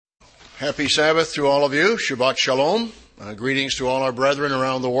Happy Sabbath to all of you. Shabbat Shalom. Greetings to all our brethren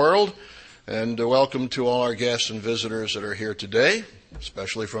around the world. And welcome to all our guests and visitors that are here today,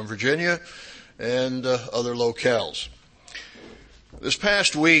 especially from Virginia and other locales. This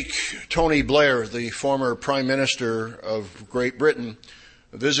past week, Tony Blair, the former Prime Minister of Great Britain,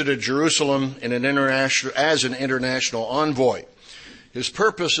 visited Jerusalem as an international envoy. His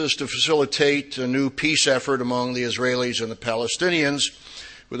purpose is to facilitate a new peace effort among the Israelis and the Palestinians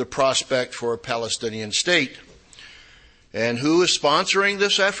with a prospect for a Palestinian state. And who is sponsoring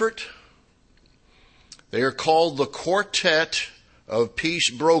this effort? They are called the Quartet of Peace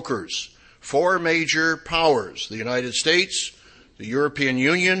Brokers, four major powers: the United States, the European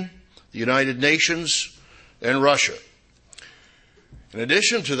Union, the United Nations, and Russia. In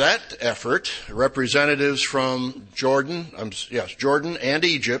addition to that effort, representatives from Jordan and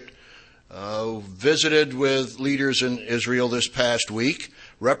Egypt visited with leaders in Israel this past week,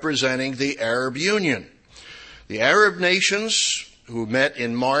 representing the Arab Union. The Arab nations who met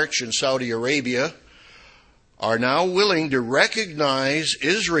in March in Saudi Arabia are now willing to recognize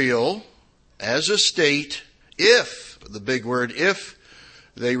Israel as a state if, the big word if,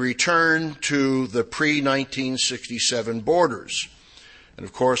 they return to the pre-1967 borders. And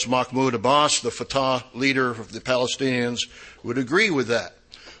of course, Mahmoud Abbas, the Fatah leader of the Palestinians, would agree with that.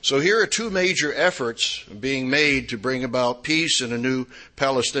 So here are two major efforts being made to bring about peace and a new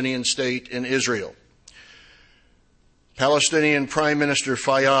Palestinian state in Israel. Palestinian Prime Minister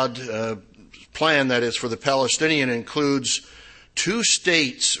Fayyad's plan, that is, for the Palestinian includes two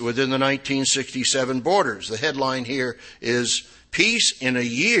states within the 1967 borders. The headline here is Peace in a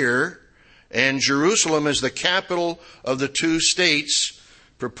Year, and Jerusalem is the capital of the two states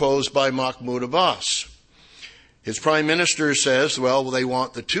proposed by Mahmoud Abbas. His prime minister says, well, they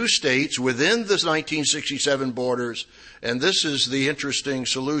want the two states within the 1967 borders, and this is the interesting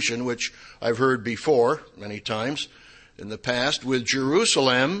solution, which I've heard before many times in the past, with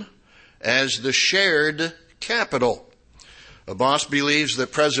Jerusalem as the shared capital. Abbas believes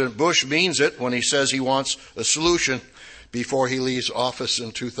that President Bush means it when he says he wants a solution before he leaves office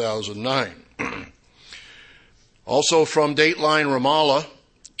in 2009. Also from Dateline Ramallah,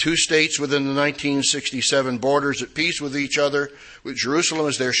 two states within the 1967 borders at peace with each other, with Jerusalem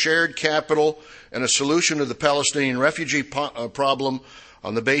as their shared capital, and a solution to the Palestinian refugee problem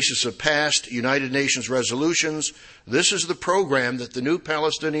on the basis of past United Nations resolutions. This is the program that the new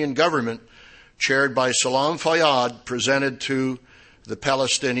Palestinian government, chaired by Salam Fayyad, presented to the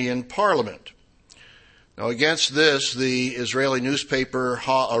Palestinian parliament. Now, against this, the Israeli newspaper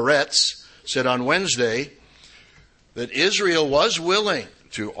Haaretz said on Wednesday that Israel was willing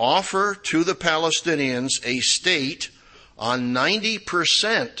to offer to the Palestinians a state on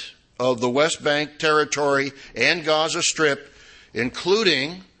 90% of the West Bank territory and Gaza Strip,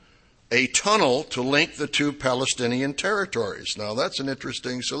 including a tunnel to link the two Palestinian territories. Now, that's an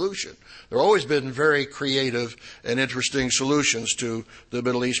interesting solution. There have always been very creative and interesting solutions to the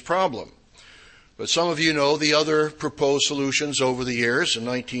Middle East problem. But some of you know the other proposed solutions over the years. In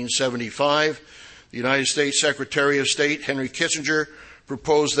 1975, the United States Secretary of State, Henry Kissinger,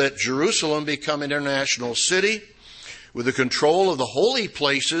 proposed that Jerusalem become an international city with the control of the holy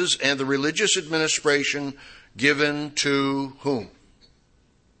places and the religious administration given to whom?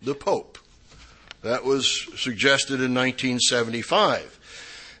 The Pope. That was suggested in 1975.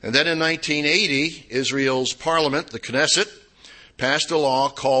 And then in 1980, Israel's parliament, the Knesset, passed a law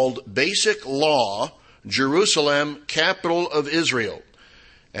called Basic Law, Jerusalem, Capital of Israel.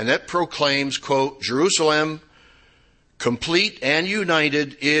 And that proclaims, quote, Jerusalem, complete and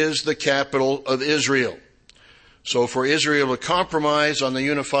united, is the capital of Israel. So for Israel to compromise on the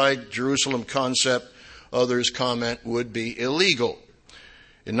unified Jerusalem concept, others comment, would be illegal.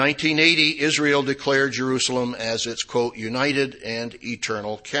 In 1980, Israel declared Jerusalem as its, quote, united and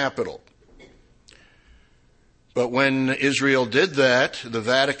eternal capital. But when Israel did that, the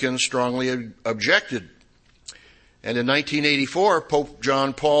Vatican strongly objected. And in 1984, Pope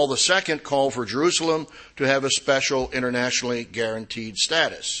John Paul II called for Jerusalem to have a special internationally guaranteed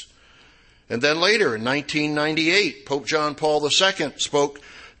status. And then later, in 1998, Pope John Paul II spoke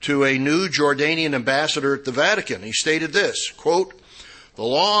to a new Jordanian ambassador at the Vatican. He stated this, quote, the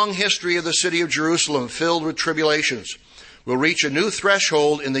long history of the city of Jerusalem, filled with tribulations, will reach a new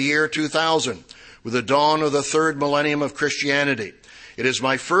threshold in the year 2000, with the dawn of the third millennium of Christianity. It is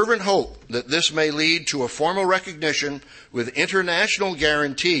my fervent hope that this may lead to a formal recognition with international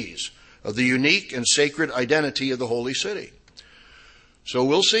guarantees of the unique and sacred identity of the Holy City. So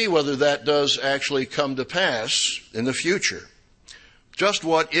we'll see whether that does actually come to pass in the future. Just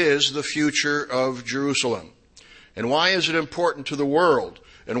what is the future of Jerusalem? And why is it important to the world?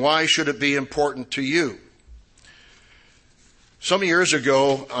 and why should it be important to you? Some years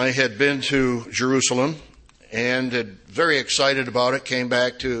ago, I had been to Jerusalem and had very excited about it, came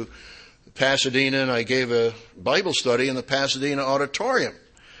back to Pasadena, and I gave a Bible study in the Pasadena auditorium.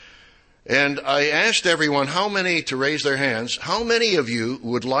 And I asked everyone to raise their hands, how many of you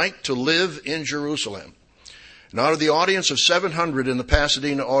would like to live in Jerusalem? And out of the audience of 700 in the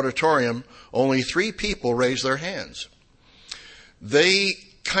Pasadena auditorium, only 3 people raised their hands. They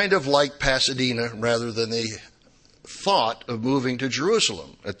kind of liked Pasadena rather than they thought of moving to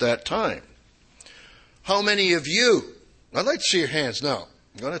Jerusalem at that time. How many of you, I'd like to see your hands now,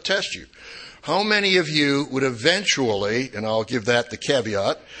 I'm going to test you. How many of you would eventually, and I'll give that the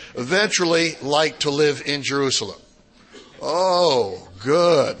caveat, eventually like to live in Jerusalem? Oh,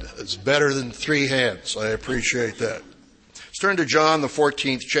 good. It's better than 3 hands. I appreciate that. Let's turn to John, the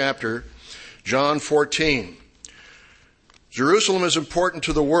 14th chapter. John 14. Jerusalem is important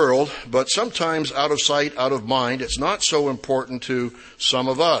to the world, but sometimes out of sight, out of mind. It's not so important to some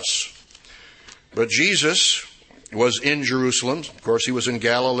of us. But Jesus was in Jerusalem. Of course, he was in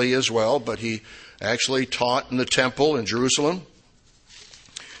Galilee as well, but he actually taught in the temple in Jerusalem.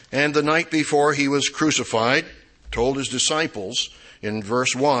 And the night before he was crucified, told his disciples in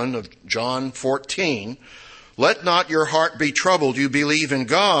verse 1 of John 14, "Let not your heart be troubled. You believe in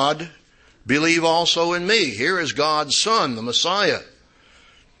God, believe also in me." Here is God's Son, the Messiah.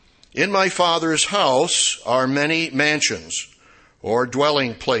 "In my Father's house are many mansions," or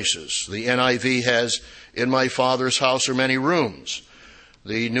dwelling places. The NIV has, "In my Father's house are many rooms."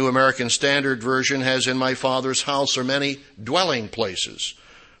 The New American Standard Version has, "In my Father's house are many dwelling places."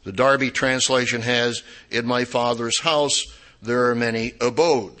 The Darby translation has, "In my Father's house there are many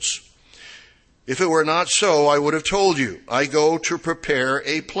abodes." If it were not so, I would have told you, I go to prepare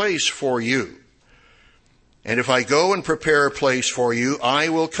a place for you. And if I go and prepare a place for you, I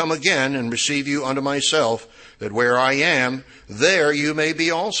will come again and receive you unto myself, that where I am, there you may be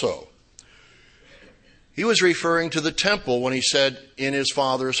also. He was referring to the temple when he said, in his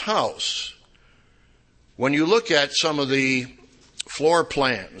Father's house. When you look at some of the floor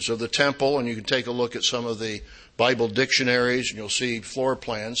plans of the temple, and you can take a look at some of the Bible dictionaries, and you'll see floor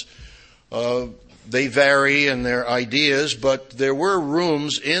plans, they vary in their ideas, but there were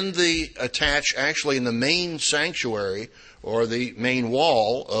rooms actually in the main sanctuary, or the main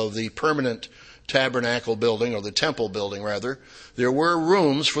wall of the permanent tabernacle building, or the temple building rather. There were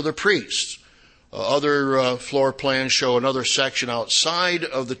rooms for the priests. Other floor plans show another section outside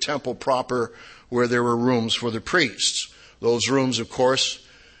of the temple proper where there were rooms for the priests. Those rooms, of course,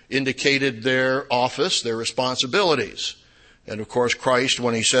 indicated their office, their responsibilities. And of course, Christ,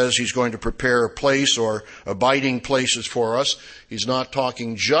 when he says he's going to prepare a place or abiding places for us, he's not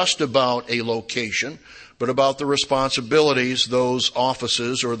talking just about a location, but about the responsibilities those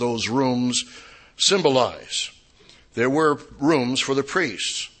offices or those rooms symbolize. There were rooms for the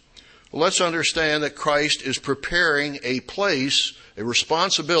priests. Well, let's understand that Christ is preparing a place, a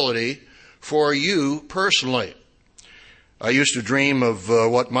responsibility for you personally. I used to dream of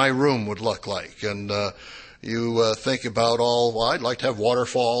what my room would look like, and you think about I'd like to have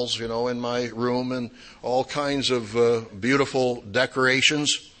waterfalls, in my room, and all kinds of beautiful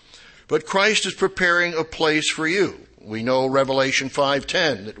decorations. But Christ is preparing a place for you. We know Revelation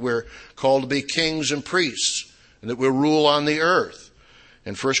 5:10, that we're called to be kings and priests, and that we'll rule on the earth.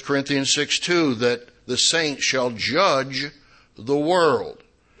 And 1 Corinthians 6:2, that the saints shall judge the world.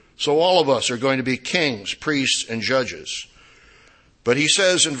 So all of us are going to be kings, priests, and judges. But he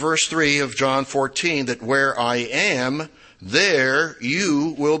says in verse 3 of John 14 that where I am, there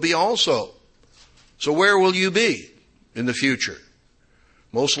you will be also. So where will you be in the future?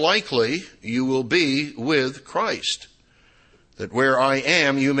 Most likely you will be with Christ. That where I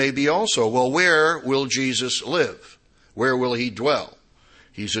am, you may be also. Well, where will Jesus live? Where will he dwell?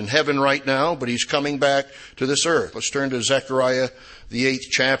 He's in heaven right now, but he's coming back to this earth. Let's turn to Zechariah, the 8th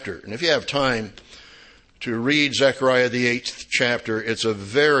chapter. And if you have time to read Zechariah, the 8th chapter, it's a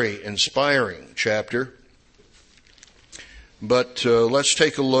very inspiring chapter. But let's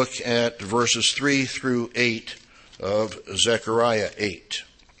take a look at verses 3 through 8 of Zechariah 8.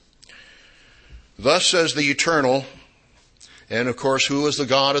 Thus says the Eternal, and of course, who is the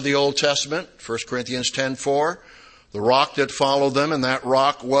God of the Old Testament? 1 Corinthians 10:4. The rock that followed them, and that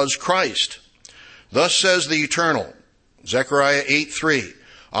rock was Christ. Thus says the Eternal, Zechariah 8:3,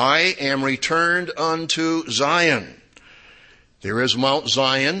 I am returned unto Zion. There is Mount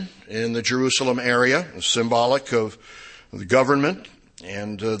Zion in the Jerusalem area, symbolic of the government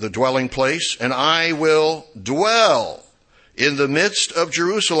and the dwelling place. And I will dwell in the midst of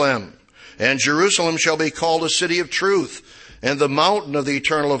Jerusalem. And Jerusalem shall be called a city of truth, and the mountain of the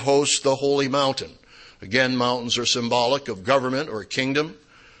Eternal of hosts, the holy mountain. Again, mountains are symbolic of government or kingdom,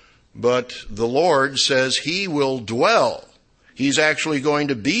 but the Lord says he will dwell. He's actually going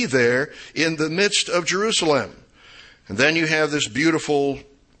to be there in the midst of Jerusalem. And then you have this beautiful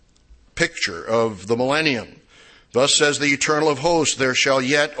picture of the millennium. Thus says the Eternal of hosts, there shall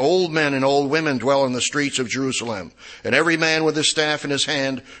yet old men and old women dwell in the streets of Jerusalem, and every man with his staff in his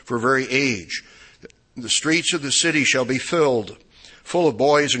hand for very age. The streets of the city shall be full of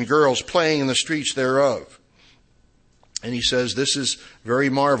boys and girls playing in the streets thereof. And he says this is very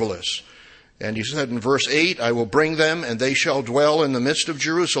marvelous. And he said in verse 8, I will bring them, and they shall dwell in the midst of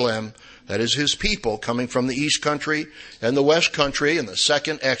Jerusalem. That is his people coming from the east country and the west country in the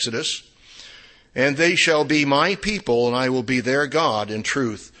second Exodus. And they shall be my people, and I will be their God in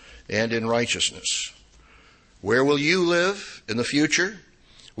truth and in righteousness. Where will you live in the future?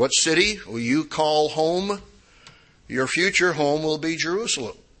 What city will you call home? Your future home will be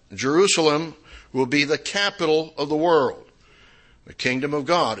Jerusalem. Jerusalem will be the capital of the world. The kingdom of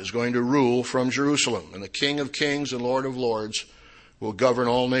God is going to rule from Jerusalem, and the King of kings and Lord of lords will govern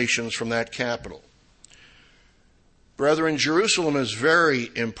all nations from that capital. Brethren, Jerusalem is very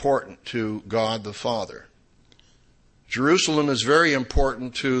important to God the Father. Jerusalem is very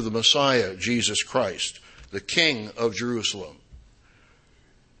important to the Messiah, Jesus Christ, the King of Jerusalem.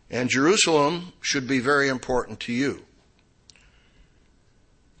 And Jerusalem should be very important to you.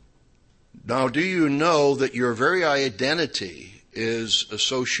 Now, do you know that your very identity is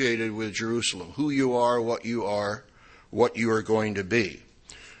associated with Jerusalem? Who you are, what you are going to be.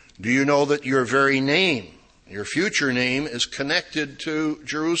 Do you know that your very name, your future name, is connected to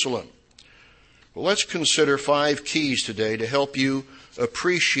Jerusalem? Well, let's consider 5 keys today to help you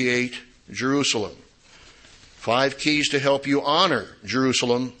appreciate Jerusalem. 5 keys to help you honor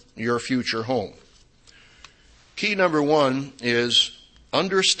Jerusalem, your future home. Key number 1 is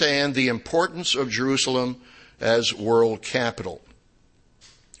understand the importance of Jerusalem as world capital.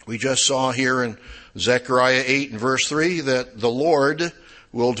 We just saw here in Zechariah 8 and verse 3 that the Lord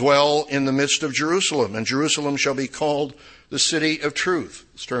will dwell in the midst of Jerusalem, and Jerusalem shall be called the city of truth.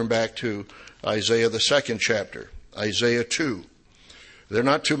 Let's turn back to Isaiah, the 2nd chapter, Isaiah 2. There are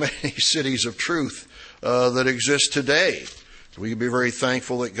not too many cities of truth that exist today. We can be very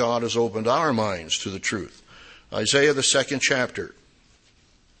thankful that God has opened our minds to the truth. Isaiah, the 2nd chapter.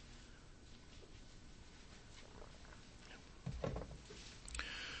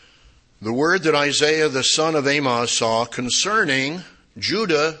 The word that Isaiah, the son of Amoz, saw concerning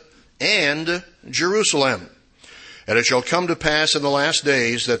Judah and Jerusalem. And it shall come to pass in the last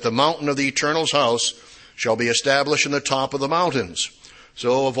days that the mountain of the Eternal's house shall be established in the top of the mountains.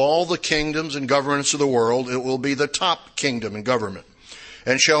 So of all the kingdoms and governments of the world, it will be the top kingdom and government,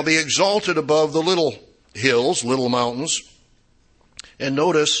 and shall be exalted above the little hills, little mountains. And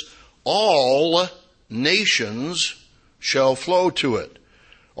notice, all nations shall flow to it.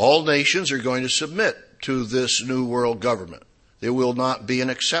 All nations are going to submit to this new world government. There will not be an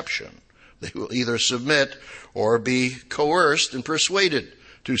exception. They will either submit or be coerced and persuaded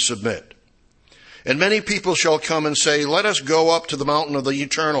to submit. And many people shall come and say, let us go up to the mountain of the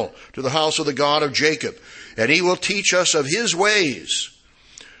Eternal, to the house of the God of Jacob, and he will teach us of his ways.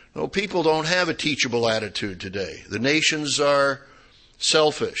 No, people don't have a teachable attitude today. The nations are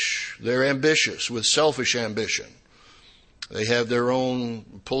selfish. They're ambitious with selfish ambition. They have their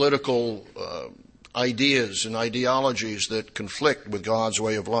own political ideas and ideologies that conflict with God's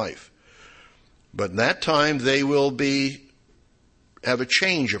way of life. But in that time, they will have a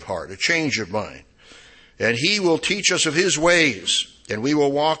change of heart, a change of mind. And he will teach us of his ways, and we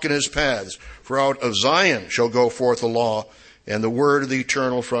will walk in his paths. For out of Zion shall go forth the law and the word of the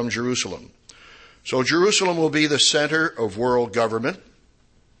Eternal from Jerusalem. So Jerusalem will be the center of world government.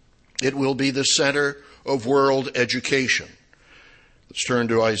 It will be the center of world education. Let's turn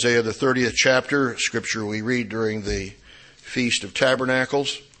to Isaiah, the 30th chapter, scripture we read during the Feast of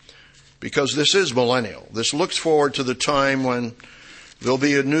Tabernacles, because this is millennial. This looks forward to the time when there'll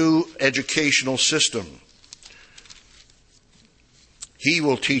be a new educational system. He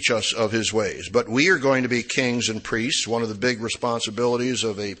will teach us of his ways. But we are going to be kings and priests. One of the big responsibilities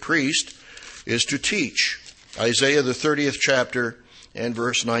of a priest is to teach. Isaiah, the 30th chapter and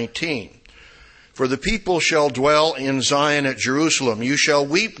verse 19. For the people shall dwell in Zion at Jerusalem. You shall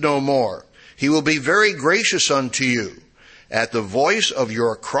weep no more. He will be very gracious unto you. At the voice of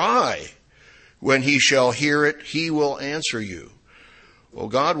your cry, when he shall hear it, he will answer you. Well,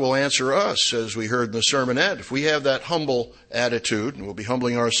 God will answer us, as we heard in the sermonette, if we have that humble attitude, and we'll be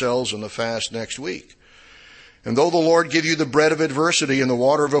humbling ourselves in the fast next week. And though the Lord give you the bread of adversity and the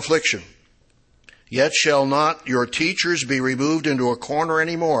water of affliction, Yet shall not your teachers be removed into a corner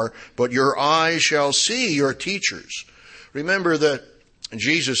anymore, but your eyes shall see your teachers. Remember that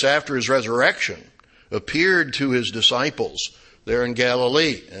Jesus, after his resurrection, appeared to his disciples there in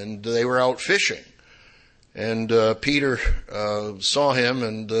Galilee, and they were out fishing. And Peter saw him,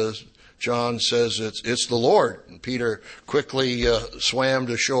 and John says, it's the Lord. And Peter quickly swam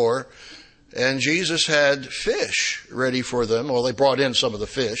to shore, and Jesus had fish ready for them. Well, they brought in some of the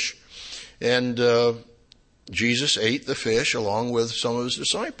fish, and Jesus ate the fish along with some of his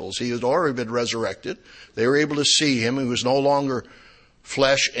disciples. He had already been resurrected. They were able to see him. He was no longer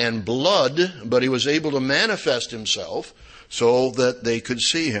flesh and blood, but he was able to manifest himself so that they could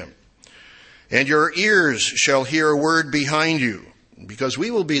see him. And your ears shall hear a word behind you, because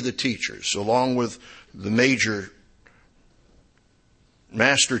we will be the teachers, along with the major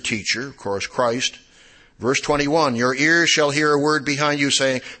master teacher, of course, Christ. Verse 21, your ears shall hear a word behind you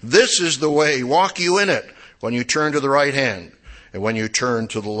saying, this is the way, walk you in it, when you turn to the right hand and when you turn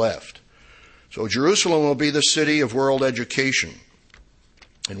to the left. So Jerusalem will be the city of world education.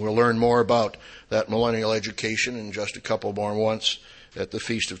 And we'll learn more about that millennial education in just a couple more months at the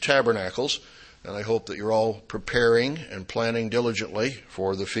Feast of Tabernacles. And I hope that you're all preparing and planning diligently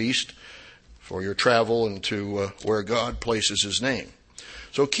for the feast, for your travel into where God places his name.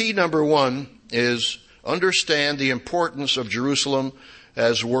 So key number 1 is understand the importance of Jerusalem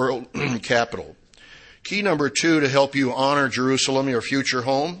as world capital. Key number 2, to help you honor Jerusalem, your future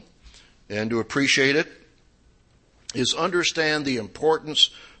home, and to appreciate it, is understand the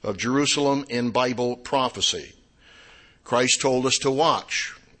importance of Jerusalem in Bible prophecy. Christ told us to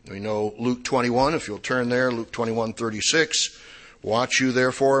watch. We know Luke 21, if you'll turn there, Luke 21:36. Watch you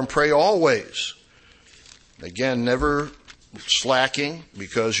therefore and pray always. Again, never slacking,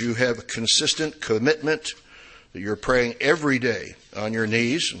 because you have a consistent commitment that you're praying every day on your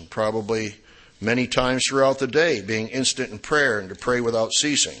knees, and probably many times throughout the day, being instant in prayer and to pray without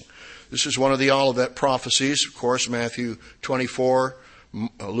ceasing. This is one of the Olivet prophecies, of course, Matthew 24,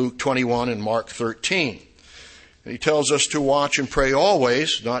 Luke 21, and Mark 13. And he tells us to watch and pray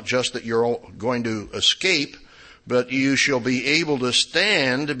always, not just that you're going to escape, but you shall be able to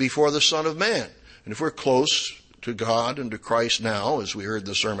stand before the Son of Man. And if we're close to God and to Christ now, as we heard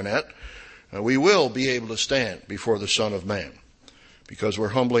the sermonette, we will be able to stand before the Son of Man, because we're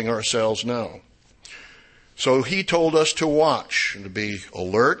humbling ourselves now. So he told us to watch and to be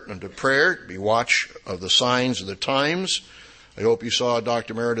alert and to prayer, to be watch of the signs of the times. I hope you saw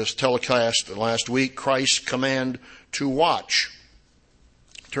Dr. Meredith's telecast last week, Christ's command to watch.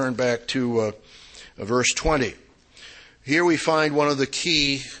 Turn back to verse 20. Here we find one of the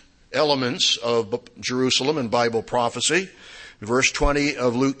key elements of Jerusalem in Bible prophecy. Verse 20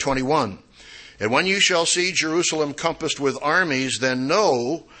 of Luke 21. And when you shall see Jerusalem compassed with armies, then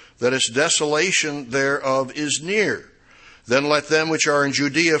know that its desolation thereof is near. Then let them which are in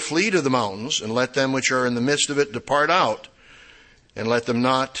Judea flee to the mountains, and let them which are in the midst of it depart out, and let them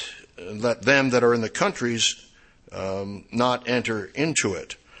that are in the countries not enter into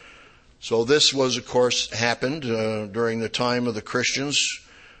it. So this was, of course, happened during the time of the Christians,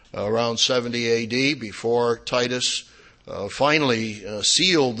 around 70 A.D., before Titus finally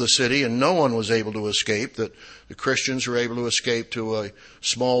sealed the city, and no one was able to escape. That the Christians were able to escape to a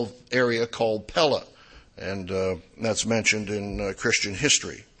small area called Pella, and that's mentioned in Christian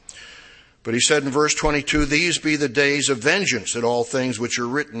history. But he said in verse 22, these be the days of vengeance, that all things which are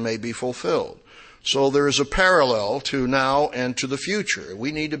written may be fulfilled. So there is a parallel to now and to the future.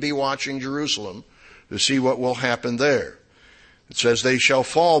 We need to be watching Jerusalem to see what will happen there. It says, they shall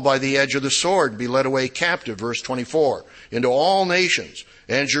fall by the edge of the sword and be led away captive, verse 24, into all nations.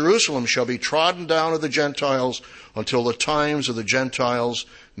 And Jerusalem shall be trodden down of the Gentiles until the times of the Gentiles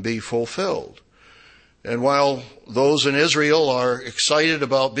be fulfilled. And while those in Israel are excited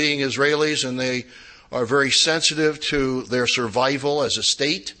about being Israelis, and they are very sensitive to their survival as a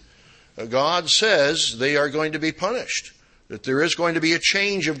state, God says they are going to be punished, that there is going to be a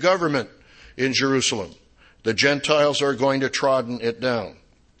change of government in Jerusalem. The Gentiles are going to trodden it down.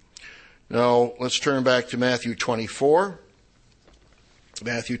 Now, let's turn back to Matthew 24.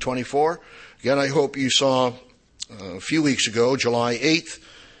 Matthew 24. Again, I hope you saw a few weeks ago, July 8th,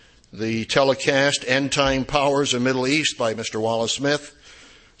 the telecast, End Time Powers of Middle East by Mr. Wallace Smith.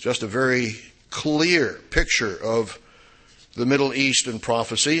 Just a very clear picture of the Middle East and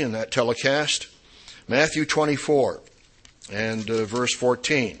prophecy in that telecast. Matthew 24 and verse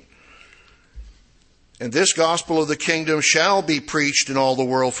 14. And this gospel of the kingdom shall be preached in all the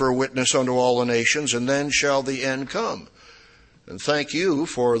world for a witness unto all the nations, and then shall the end come. And thank you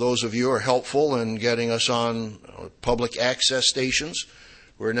for those of you who are helpful in getting us on public access stations.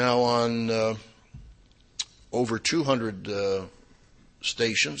 We're now on over 200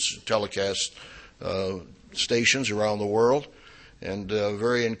 stations, telecast stations around the world, and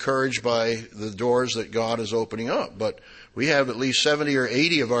very encouraged by the doors that God is opening up. But we have at least 70 or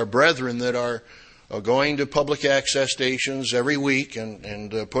 80 of our brethren that are going to public access stations every week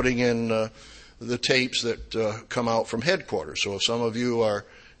and putting in the tapes that come out from headquarters. So if some of you are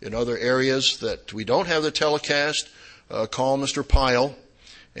in other areas that we don't have the telecast, call Mr. Pyle,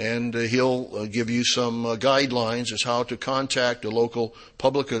 and he'll give you some guidelines as how to contact a local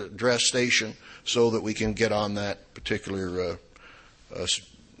public address station so that we can get on that particular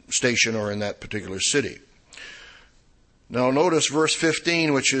station or in that particular city. Now notice verse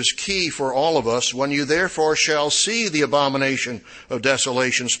 15, which is key for all of us. When you therefore shall see the abomination of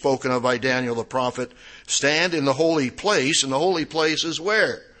desolation spoken of by Daniel the prophet, stand in the holy place, and the holy place is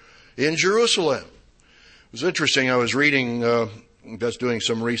where? In Jerusalem. It was interesting, I was reading, just doing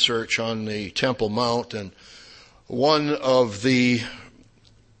some research on the Temple Mount, and one of the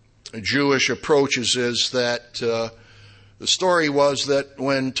Jewish approaches is that the story was that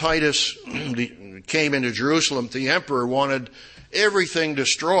when Titus came into Jerusalem, the emperor wanted everything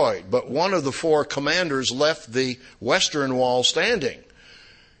destroyed, but one of the four commanders left the western wall standing.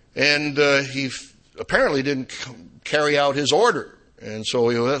 And he apparently didn't carry out his order. And so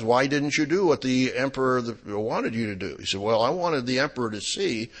he asked, why didn't you do what the emperor wanted you to do? He said, well, I wanted the emperor to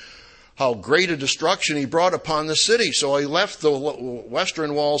see how great a destruction he brought upon the city, so I left the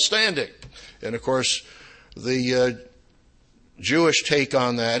western wall standing. And of course, the Jewish take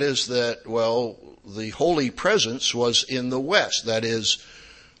on that is that, well, the holy presence was in the west. That is,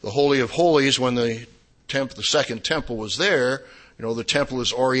 the Holy of Holies, when the second temple was there, the temple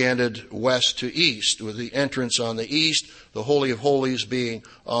is oriented west to east, with the entrance on the east, the Holy of Holies being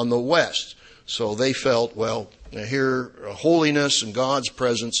on the west. So they felt, well, here holiness and God's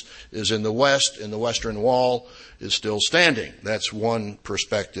presence is in the west, and the western wall is still standing. That's one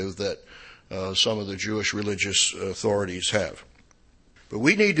perspective that some of the Jewish religious authorities have. But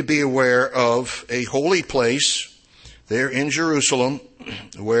we need to be aware of a holy place there in Jerusalem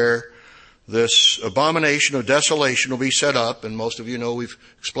where this abomination of desolation will be set up, and most of you know we've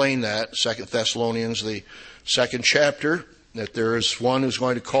explained that, 2 Thessalonians, the 2nd chapter, that there is one who's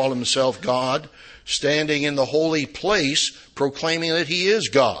going to call himself God, standing in the holy place, proclaiming that he is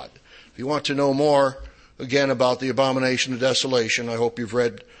God. If you want to know more, again, about the abomination of desolation, I hope you've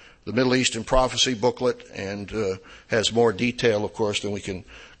read the Middle Eastern Prophecy booklet, and has more detail, of course, than we can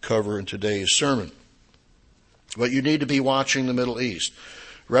cover in today's sermon. But you need to be watching the Middle East.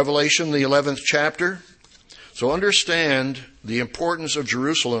 Revelation, the 11th chapter. So understand the importance of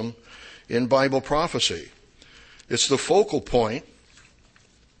Jerusalem in Bible prophecy. It's the focal point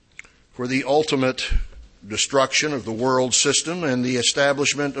for the ultimate destruction of the world system and the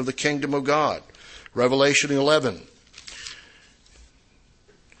establishment of the kingdom of God. Revelation 11.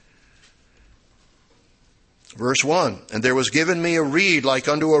 Verse 1, and there was given me a reed like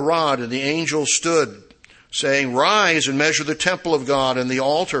unto a rod, and the angel stood, saying, rise and measure the temple of God and the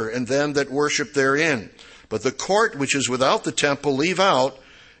altar and them that worship therein. But the court which is without the temple leave out,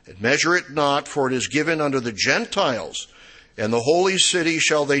 and measure it not, for it is given unto the Gentiles, and the holy city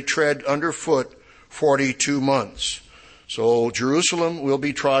shall they tread under foot 42 months. So Jerusalem will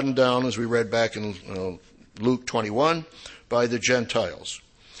be trodden down, as we read back in Luke 21, by the Gentiles.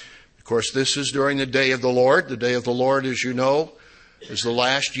 Of course, this is during the day of the Lord. The day of the Lord, as you know, is the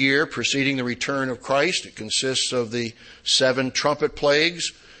last year preceding the return of Christ. It consists of the 7 trumpet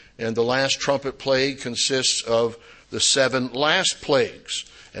plagues, and the last trumpet plague consists of the 7 last plagues.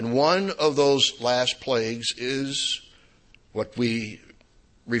 And one of those last plagues is what we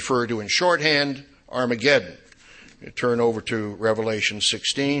refer to in shorthand, Armageddon. You turn over to Revelation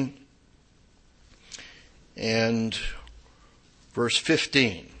 16 and verse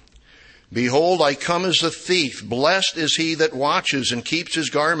 15. Behold, I come as a thief. Blessed is he that watches and keeps his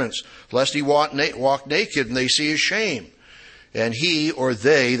garments, lest he walk naked and they see his shame. And he, or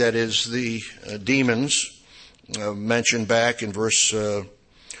they, that is the demons, mentioned back in verse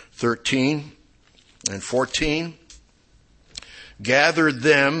 13 and 14, gathered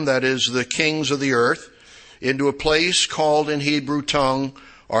them, that is the kings of the earth, into a place called in Hebrew tongue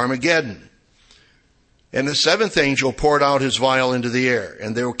Armageddon. And the 7th angel poured out his vial into the air,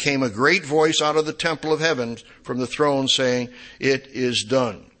 and there came a great voice out of the temple of heaven from the throne saying, it is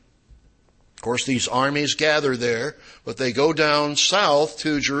done. Of course, these armies gather there, but they go down south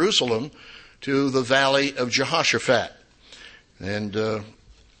to Jerusalem, to the valley of Jehoshaphat. And we'll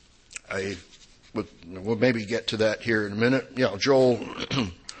maybe get to that here in a minute. Joel,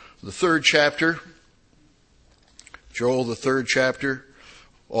 the 3rd chapter. Joel, the 3rd chapter.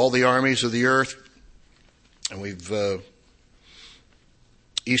 All the armies of the earth And we've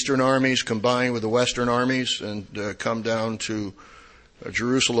Eastern armies combined with the Western armies and come down to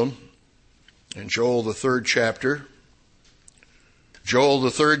Jerusalem. In Joel, the third chapter. Joel,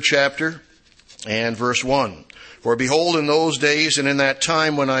 the third chapter, and verse 1. For behold, in those days and in that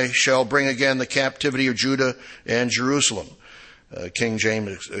time when I shall bring again the captivity of Judah and Jerusalem. King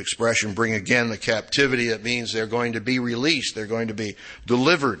James expression, bring again the captivity. That means they're going to be released. They're going to be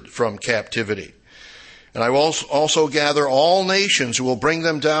delivered from captivity. And I will also gather all nations who will bring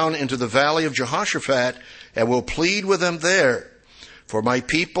them down into the valley of Jehoshaphat and will plead with them there for my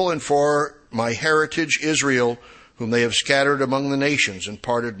people and for my heritage Israel, whom they have scattered among the nations and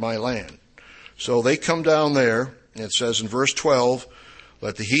parted my land. So they come down there, and it says in verse 12,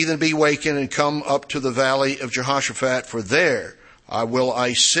 let the heathen be wakened and come up to the valley of Jehoshaphat, for there will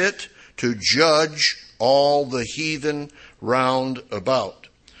I sit to judge all the heathen round about.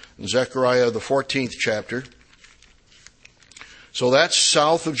 In Zechariah, the 14th chapter. So that's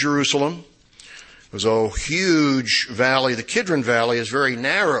south of Jerusalem. There's a huge valley. The Kidron Valley is very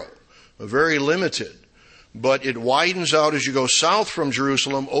narrow, very limited. But it widens out as you go south from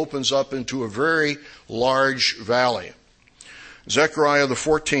Jerusalem, opens up into a very large valley. Zechariah, the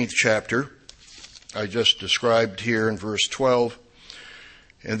 14th chapter, I just described here in verse 12.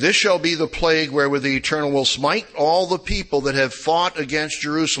 And this shall be the plague wherewith the Eternal will smite all the people that have fought against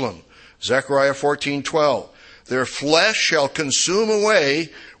Jerusalem. Zechariah 14:12. Their flesh shall consume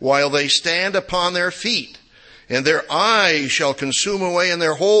away while they stand upon their feet, and their eyes shall consume away in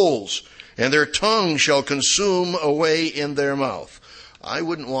their holes, and their tongue shall consume away in their mouth. I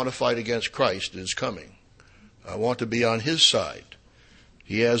wouldn't want to fight against Christ in his coming. I want to be on his side.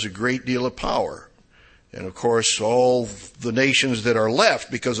 He has a great deal of power. And of course, all the nations that are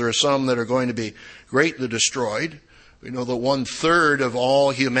left, because there are some that are going to be greatly destroyed. We know that 1/3 of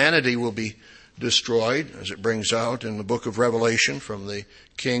all humanity will be destroyed, as it brings out in the book of Revelation from the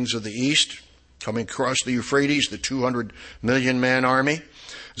kings of the east, coming across the Euphrates, the 200 million man army.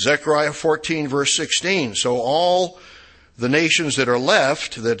 Zechariah 14, verse 16. So all the nations that are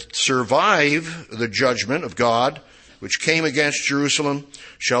left, that survive the judgment of God, which came against Jerusalem,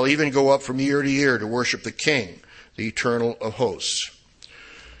 shall even go up from year to year to worship the King, the Eternal of hosts.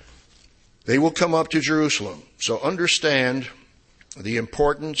 They will come up to Jerusalem. So understand the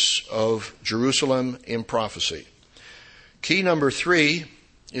importance of Jerusalem in prophecy. Key number 3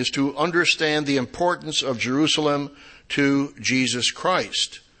 is to understand the importance of Jerusalem to Jesus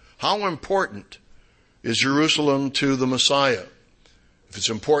Christ. How important is Jerusalem to the Messiah? If it's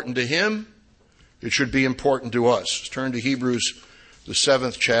important to him, it should be important to us. Let's turn to Hebrews, the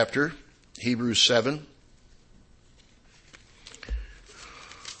 7th chapter, Hebrews 7.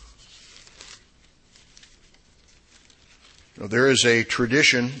 Now, there is a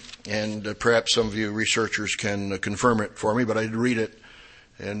tradition, and perhaps some of you researchers can confirm it for me, but I did read it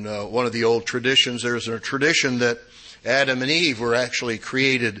in one of the old traditions. There's a tradition that Adam and Eve were actually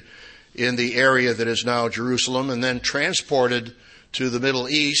created in the area that is now Jerusalem and then transported to the Middle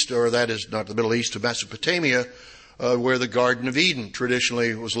East, or that is not the Middle East, to Mesopotamia, where the Garden of Eden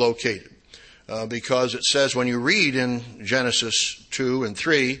traditionally was located. Because it says, when you read in Genesis 2 and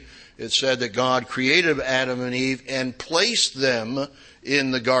 3, it said that God created Adam and Eve and placed them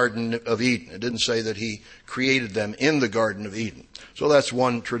in the Garden of Eden. It didn't say that he created them in the Garden of Eden. So that's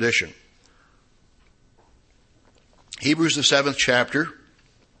one tradition. Hebrews, the 7th chapter,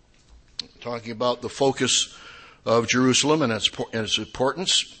 talking about the focus of Jerusalem and its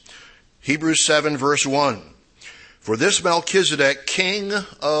importance. Hebrews 7, verse 1. For this Melchizedek, king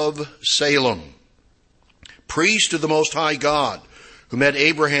of Salem, priest to the Most High God, who met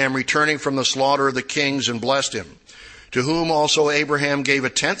Abraham returning from the slaughter of the kings and blessed him, to whom also Abraham gave a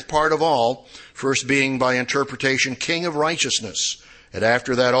 10th part of all, first being by interpretation king of righteousness, and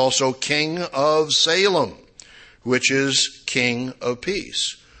after that also king of Salem, which is king of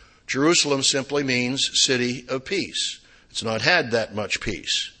peace. Jerusalem simply means city of peace. It's not had that much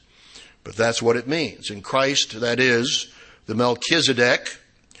peace, but that's what it means. In Christ, that is, the Melchizedek,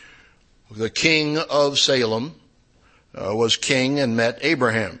 the king of Salem, was king and met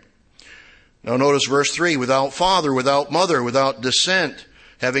Abraham. Now notice verse 3, without father, without mother, without descent,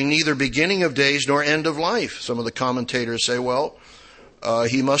 having neither beginning of days nor end of life. Some of the commentators say, well,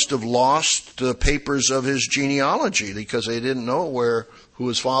 he must have lost the papers of his genealogy because they didn't know who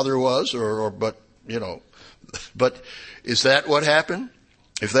his father was, but is that what happened?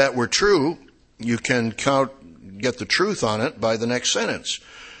 If that were true, you can get the truth on it by the next sentence.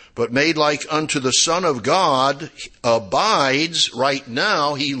 But made like unto the Son of God, abides right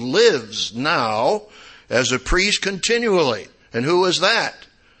now, he lives now as a priest continually. And who is that?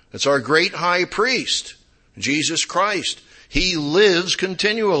 It's our great high priest, Jesus Christ. He lives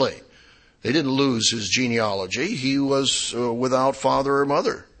continually. They didn't lose his genealogy. He was without father or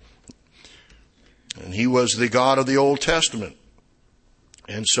mother. And he was the God of the Old Testament.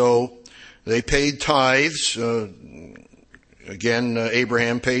 And so they paid tithes.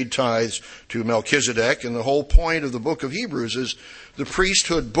 Abraham paid tithes to Melchizedek. And the whole point of the book of Hebrews is the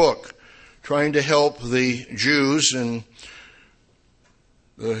priesthood book, trying to help the Jews in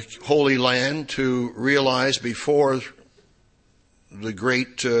the Holy Land to realize before the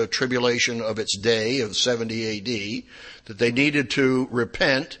great tribulation of its day of 70 A.D. that they needed to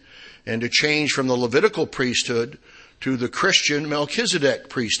repent and to change from the Levitical priesthood to the Christian Melchizedek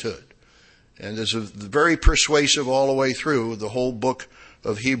priesthood. And this is very persuasive all the way through the whole book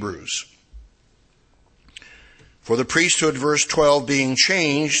of Hebrews. For the priesthood, verse 12, being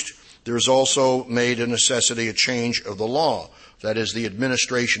changed, there is also made a necessity a change of the law. That is, the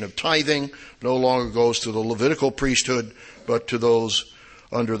administration of tithing no longer goes to the Levitical priesthood, but to those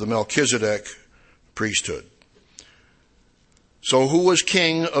under the Melchizedek priesthood. So who was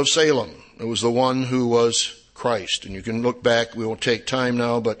king of Salem? It was the one who was Christ. And you can look back, we won't take time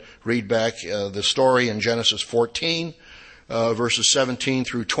now, but read back the story in Genesis 14, verses 17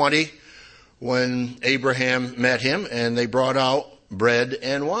 through 20, when Abraham met him and they brought out bread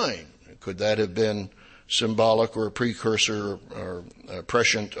and wine. Could that have been symbolic or a precursor or a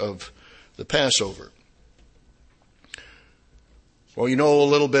prescient of the Passover? Well, you know a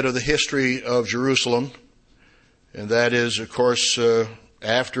little bit of the history of Jerusalem, and that is, of course,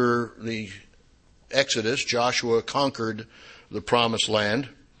 after the Exodus, Joshua conquered the Promised Land,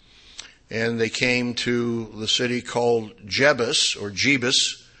 and they came to the city called Jebus,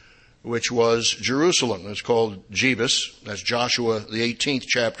 which was Jerusalem. It's called Jebus. That's Joshua, the 18th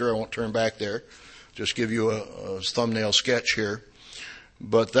chapter. I won't turn back there. Just give you a thumbnail sketch here.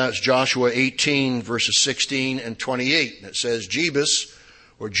 But that's Joshua 18, verses 16 and 28. And it says Jebus,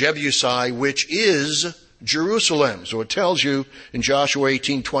 or Jebusai, which is Jerusalem. So it tells you in Joshua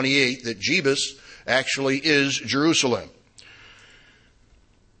 18:28 that Jebus actually is Jerusalem.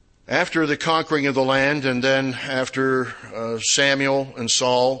 After the conquering of the land, and then after Samuel and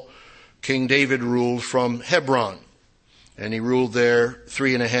Saul, King David ruled from Hebron. And he ruled there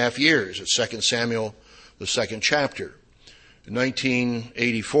 3.5 years. It's 2 Samuel, the 2nd chapter. In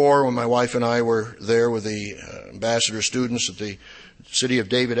 1984, when my wife and I were there with the ambassador students at the City of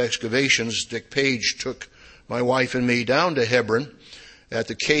David Excavations, Dick Page took my wife and me down to Hebron at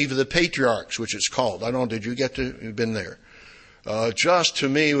the Cave of the Patriarchs, which it's called. I don't know, did you get to, you've been there? Just to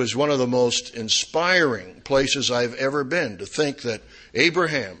me was one of the most inspiring places I've ever been, to think that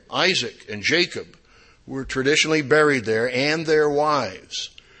Abraham, Isaac, and Jacob were traditionally buried there, and their wives.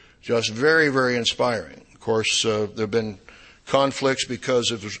 Just very, very inspiring. Of course, there have been conflicts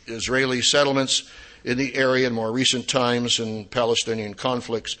because of Israeli settlements in the area in more recent times and Palestinian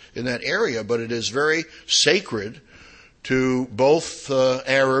conflicts in that area, but it is very sacred to both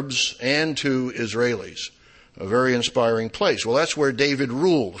Arabs and to Israelis. A very inspiring place. Well, that's where David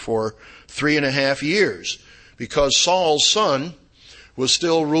ruled for 3.5 years, because Saul's son was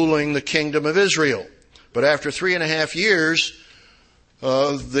still ruling the kingdom of Israel. But after 3.5 years,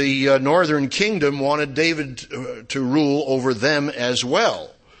 the northern kingdom wanted David to rule over them as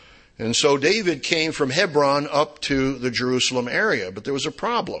well. And so David came from Hebron up to the Jerusalem area. But there was a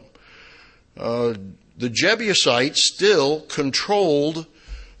problem. The Jebusites still controlled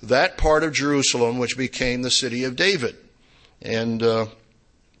that part of Jerusalem which became the city of David. And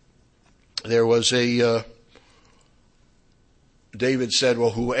there was David said,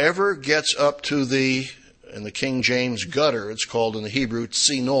 well, whoever gets up to in the King James gutter, it's called in the Hebrew,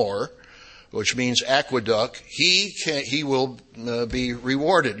 tsinor, which means aqueduct, he will be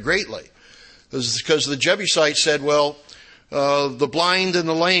rewarded greatly. Because the Jebusites said, well, the blind and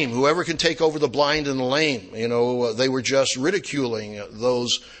the lame, whoever can take over the blind and the lame, they were just ridiculing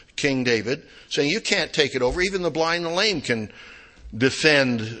those King David, saying you can't take it over. Even the blind and the lame can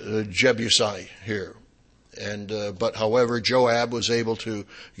defend Jebusite here. But however, Joab was able to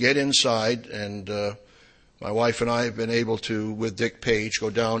get inside, and my wife and I have been able to, with Dick Page, go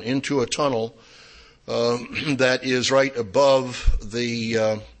down into a tunnel that is right above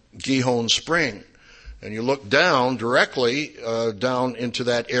the Gihon Spring. And you look down directly down into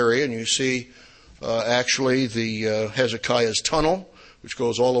that area, and you see actually the Hezekiah's tunnel, which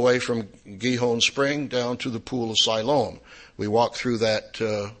goes all the way from Gihon Spring down to the Pool of Siloam. We walked through that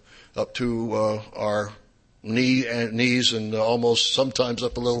up to our knees and almost sometimes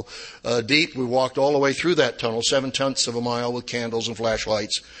up a little deep. We walked all the way through that tunnel, 7/10 of a mile with candles and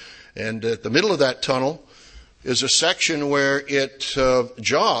flashlights. And at the middle of that tunnel is a section where it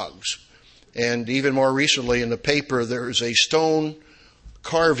jogs. And even more recently in the paper, there is a stone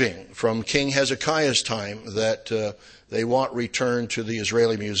carving from King Hezekiah's time that they want returned to the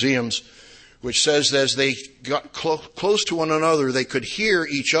Israeli museums, which says that as they got close to one another, they could hear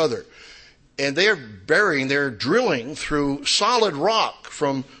each other. And they're drilling through solid rock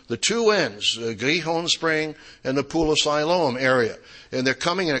from the two ends, Gihon Spring and the Pool of Siloam area. And they're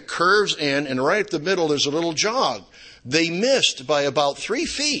coming and it curves in, and right at the middle there's a little jog. They missed by about 3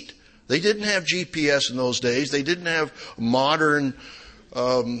 feet. They didn't have GPS in those days. They didn't have modern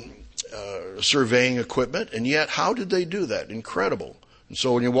surveying equipment. And yet, how did they do that? Incredible. And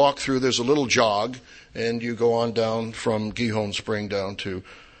so when you walk through, there's a little jog, and you go on down from Gihon Spring down to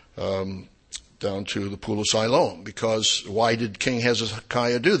the Pool of Siloam. Because why did King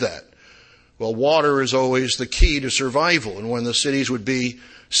Hezekiah do that? Well, water is always the key to survival. And when the cities would be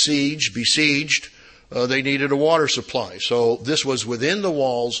besieged, they needed a water supply. So this was within the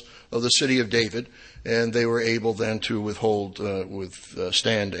walls of the city of David, and they were able then to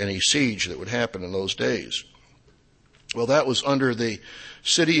withstand any siege that would happen in those days. Well, that was under the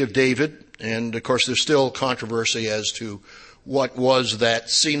city of David, and of course there's still controversy as to what was that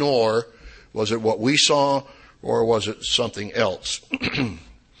Sinor. Was it what we saw, or was it something else?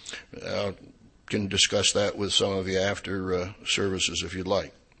 Can discuss that with some of you after services if you'd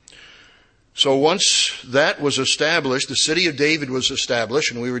like. So once that was established, the city of David was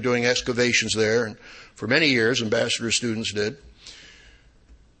established, and we were doing excavations there, and for many years, ambassador students did.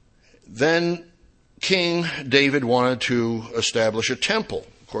 Then King David wanted to establish a temple.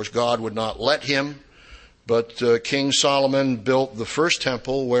 Of course, God would not let him, but King Solomon built the first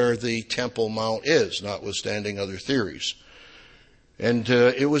temple where the Temple Mount is, notwithstanding other theories. And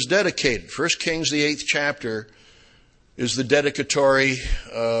it was dedicated. 1 Kings, the 8th chapter, is the dedicatory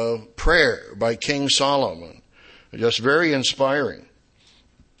prayer by King Solomon. Just very inspiring.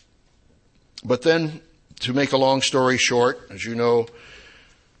 But then, to make a long story short, as you know,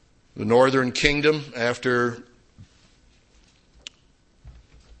 the northern kingdom, after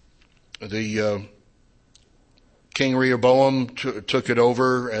the King Rehoboam took it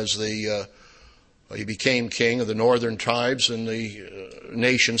over as he became king of the northern tribes, and the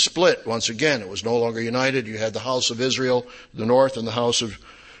nation split once again. It was no longer united. You had the house of Israel in the north and the house of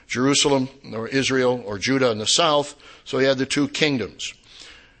Jerusalem, or Israel, or Judah in the south. So you had the two kingdoms.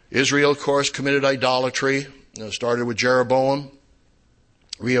 Israel, of course, committed idolatry. It started with Jeroboam.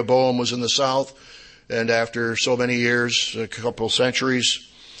 Rehoboam was in the south. And after so many years, a couple of centuries,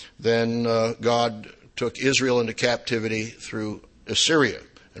 then God took Israel into captivity through Assyria.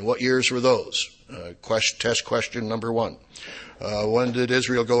 And what years were those? Test question number 1. When did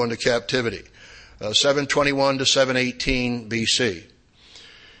Israel go into captivity? 721 to 718 BC.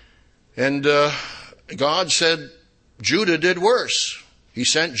 And God said Judah did worse. He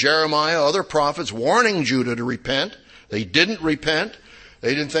sent Jeremiah, other prophets, warning Judah to repent. They didn't repent.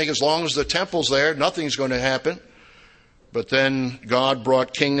 They didn't think as long as the temple's there, nothing's going to happen. But then God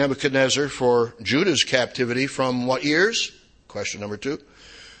brought King Nebuchadnezzar for Judah's captivity from what years? Question number 2.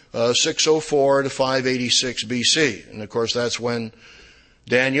 604 to 586 BC. And of course that's when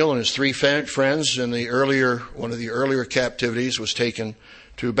Daniel and his 3 friends in one of the earlier captivities was taken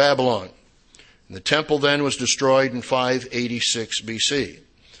to Babylon. And the temple then was destroyed in 586 BC.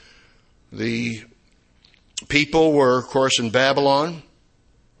 The people were, of course, in Babylon,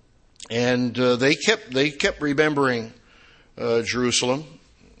 and they kept remembering Jerusalem.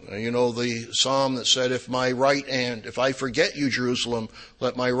 You know the psalm that said, if I forget you, Jerusalem,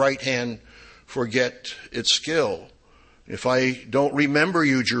 let my right hand forget its skill. If I don't remember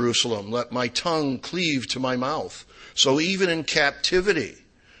you, Jerusalem, let my tongue cleave to my mouth. So even in captivity,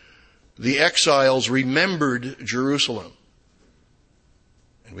 the exiles remembered Jerusalem.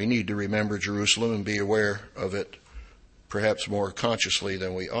 And we need to remember Jerusalem and be aware of it perhaps more consciously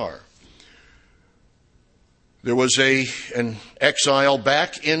than we are. There was an exile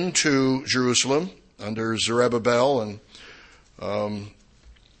back into Jerusalem under Zerubbabel, and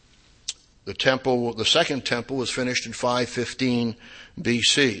the second temple was finished in 515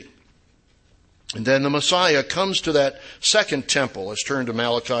 BC. And then the Messiah comes to that second temple. Let's turn to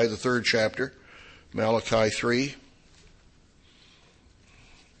Malachi, the 3rd chapter, Malachi 3.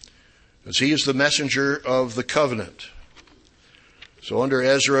 As he is the messenger of the covenant. So under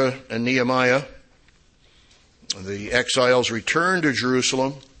Ezra and Nehemiah, the exiles returned to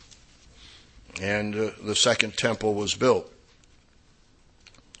Jerusalem, and the second temple was built.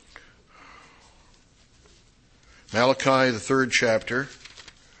 Malachi, the 3rd chapter,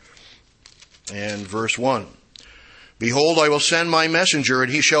 and verse 1. Behold, I will send my messenger,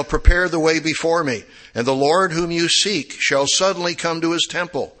 and he shall prepare the way before me. And the Lord whom you seek shall suddenly come to his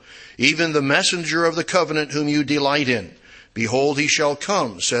temple. even the messenger of the covenant whom you delight in. Behold, he shall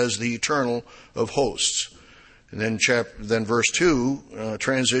come, says the Eternal of hosts. And then verse 2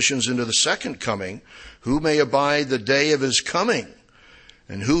 transitions into the second coming. Who may abide the day of his coming?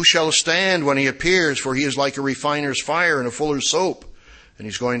 And who shall stand when he appears? For he is like a refiner's fire and a fuller's soap. And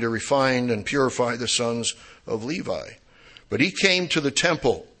he's going to refine and purify the sons of Levi. But he came to the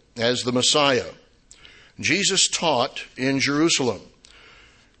temple as the Messiah. Jesus taught in Jerusalem.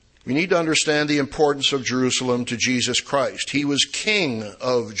 We need to understand the importance of Jerusalem to Jesus Christ. He was king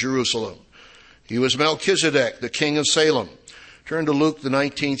of Jerusalem. He was Melchizedek, the king of Salem. Turn to Luke, the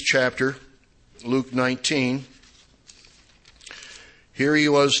 19th chapter, Luke 19. Here he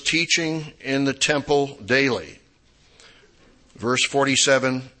was teaching in the temple daily. Verse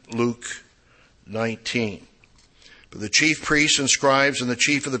 47, Luke 19. But the chief priests and scribes and the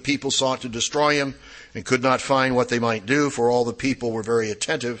chief of the people sought to destroy him and could not find what they might do, for all the people were very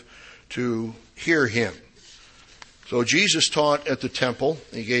attentive to hear him. So Jesus taught at the temple.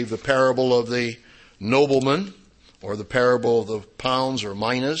 He gave the parable of the nobleman, or the parable of the pounds or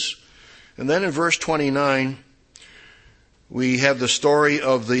minas. And then in verse 29, we have the story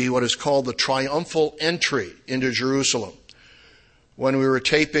of what is called the triumphal entry into Jerusalem. When we were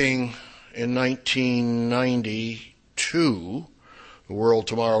taping in 1992, the World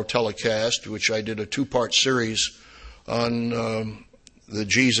Tomorrow telecast, which I did a 2-part series on the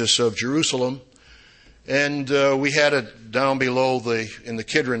Jesus of Jerusalem. And we had it down below in the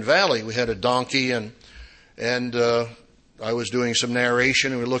Kidron Valley. We had a donkey, and I was doing some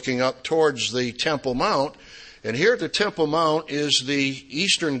narration, and we were looking up towards the Temple Mount. And here at the Temple Mount is the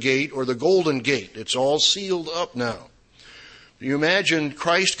Eastern Gate, or the Golden Gate. It's all sealed up now. You imagine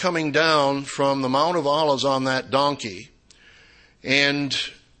Christ coming down from the Mount of Olives on that donkey, and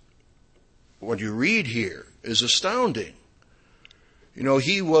what you read here is astounding. You know,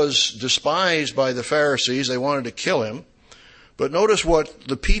 he was despised by the Pharisees. They wanted to kill him. But notice what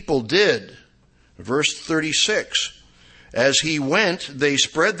the people did. Verse 36. As he went, they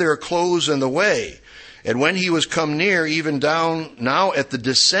spread their clothes in the way. And when he was come near, even down now at the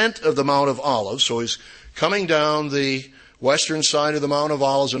descent of the Mount of Olives, so he's coming down the western side of the Mount of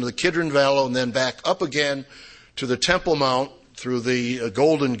Olives into the Kidron Valley, and then back up again to the Temple Mount through the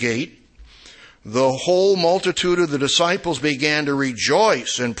Golden Gate, the whole multitude of the disciples began to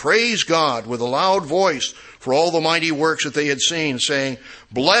rejoice and praise God with a loud voice for all the mighty works that they had seen, saying,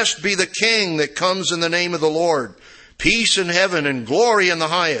 Blessed be the King that comes in the name of the Lord, peace in heaven and glory in the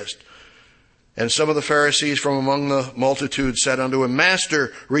highest. And some of the Pharisees from among the multitude said unto him,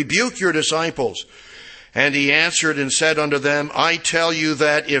 Master, rebuke your disciples. And he answered and said unto them, I tell you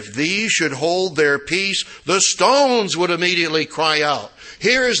that if these should hold their peace, the stones would immediately cry out.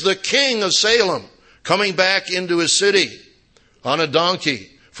 Here is the king of Salem coming back into his city on a donkey,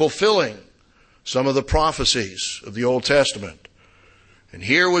 fulfilling some of the prophecies of the Old Testament. And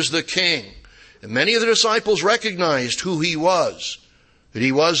here was the king. And many of the disciples recognized who he was, that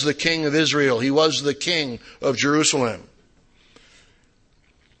he was the king of Israel. He was the king of Jerusalem.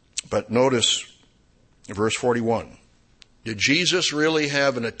 But notice verse 41. Did Jesus really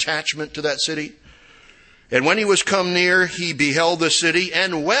have an attachment to that city? And when he was come near, he beheld the city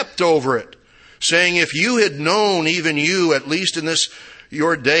and wept over it, saying, If you had known, even you, at least in this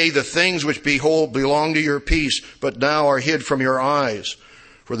your day, the things which behold belong to your peace, but now are hid from your eyes.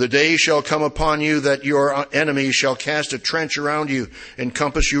 For the day shall come upon you that your enemies shall cast a trench around you, and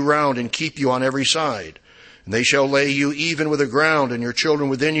compass you round, and keep you on every side. And they shall lay you even with the ground, and your children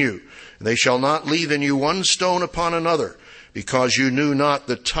within you. And they shall not leave in you one stone upon another, because you knew not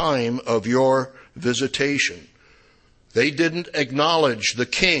the time of your visitation. They didn't acknowledge the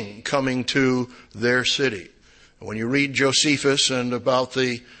king coming to their city. When you read Josephus and about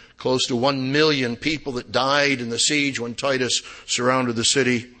the close to 1 million people that died in the siege when Titus surrounded the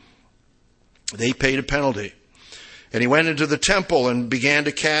city, they paid a penalty. And he went into the temple and began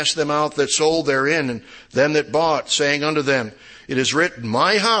to cast them out that sold therein, and them that bought, saying unto them, It is written,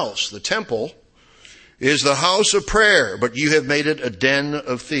 My house, the temple, is the house of prayer, but you have made it a den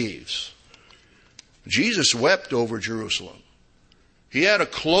of thieves. Jesus wept over Jerusalem. He had a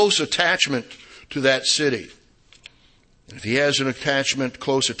close attachment to that city. If he has an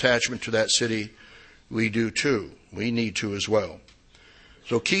close attachment to that city, we do too. We need to as well.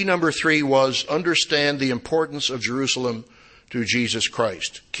 So key number 3 was understand the importance of Jerusalem to Jesus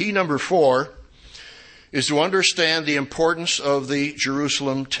Christ. Key number 4 is to understand the importance of the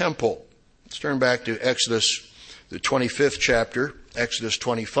Jerusalem temple. Let's turn back to Exodus, the 25th chapter, Exodus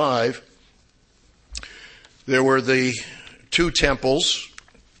 25. There were the 2 temples.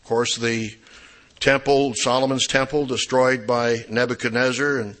 Of course, the temple, Solomon's temple, destroyed by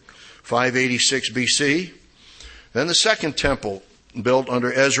Nebuchadnezzar, and 586 BC. Then the second temple, built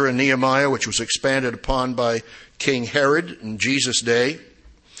under Ezra and Nehemiah, which was expanded upon by King Herod in Jesus' day.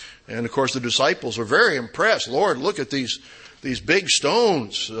 And of course the disciples were very impressed. Lord, look at these big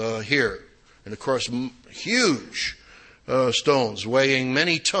stones here. And of course huge stones weighing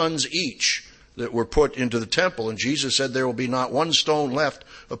many tons each that were put into the temple. And Jesus said there will be not one stone left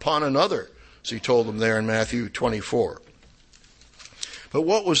upon another, as he told them there in Matthew 24. But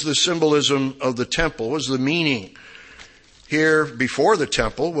what was the symbolism of the temple? What was the meaning? Here before the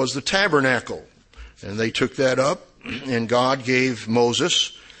temple was the tabernacle. And they took that up, and God gave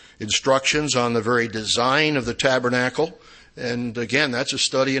Moses instructions on the very design of the tabernacle. And again, that's a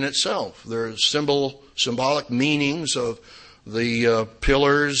study in itself. There's symbolic meanings of the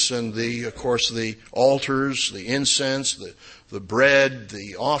pillars and of course the altars, the incense, the bread,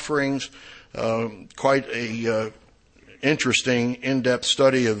 the offerings. Quite a interesting in-depth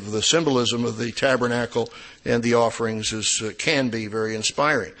study of the symbolism of the tabernacle and the offerings can be very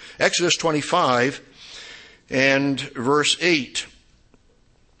inspiring. Exodus 25 and verse 8.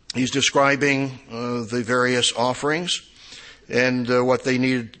 He's describing the various offerings and what they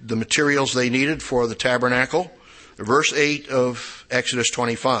needed, the materials they needed for the tabernacle. Verse 8 of Exodus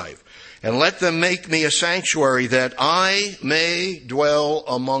 25. And let them make me a sanctuary that I may dwell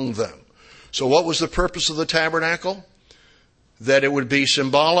among them. So what was the purpose of the tabernacle? That it would be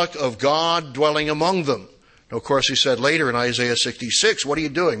symbolic of God dwelling among them. Now, of course, he said later in Isaiah 66, what are you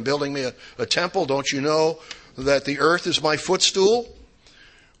doing? Building me a temple? Don't you know that the earth is my footstool?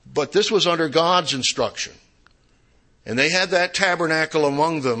 But this was under God's instruction. And they had that tabernacle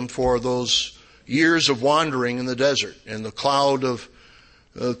among them for those years of wandering in the desert. And the cloud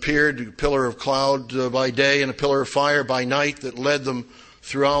appeared, a pillar of cloud by day and a pillar of fire by night that led them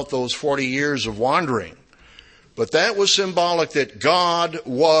throughout those 40 years of wandering. But that was symbolic that God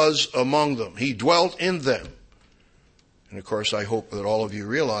was among them. He dwelt in them. And of course, I hope that all of you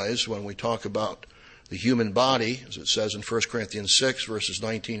realize when we talk about the human body, as it says in 1 Corinthians 6, verses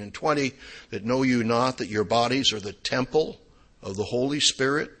 19 and 20, that know you not that your bodies are the temple of the Holy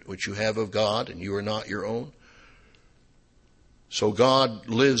Spirit, which you have of God, and you are not your own. So God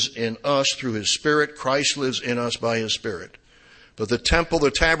lives in us through His Spirit. Christ lives in us by His Spirit. But the temple,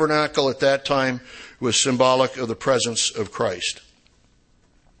 the tabernacle at that time was symbolic of the presence of Christ.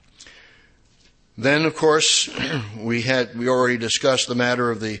 Then, of course, we already discussed the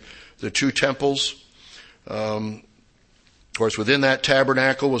matter of the two temples. Of course, within that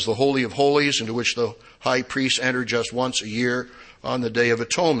tabernacle was the Holy of Holies, into which the high priest entered just once a year on the Day of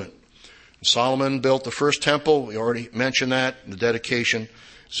Atonement. Solomon built the first temple. We already mentioned that. The dedication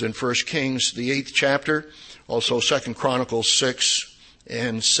is in 1 Kings, the 8th chapter. Also 2 Chronicles 6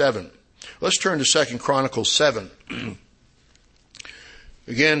 and 7. Let's turn to 2 Chronicles 7.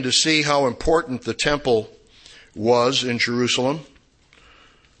 Again, to see how important the temple was in Jerusalem.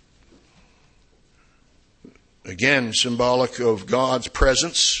 Again, symbolic of God's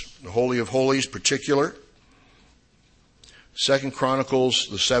presence, the Holy of Holies particular. 2 Chronicles,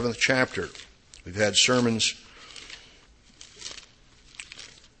 the 7th chapter. We've had sermons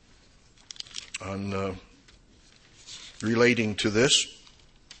on relating to this.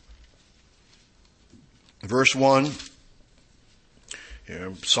 Verse 1,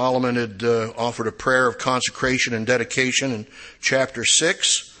 Solomon had offered a prayer of consecration and dedication in chapter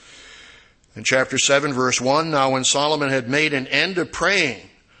 6. In chapter 7, verse 1, now when Solomon had made an end of praying,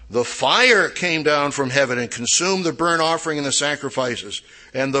 the fire came down from heaven and consumed the burnt offering and the sacrifices,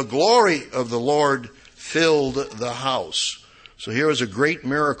 and the glory of the Lord filled the house. So here was a great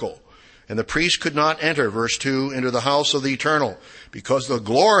miracle. And the priest could not enter, verse 2, into the house of the Eternal, because the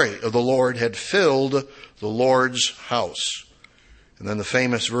glory of the Lord had filled the Lord's house. And then the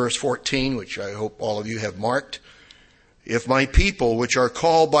famous verse 14, which I hope all of you have marked. If my people, which are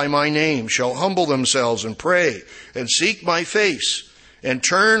called by my name, shall humble themselves and pray and seek my face and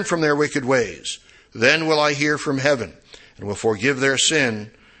turn from their wicked ways, then will I hear from heaven and will forgive their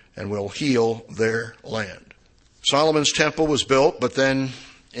sin and will heal their land. Solomon's temple was built, but then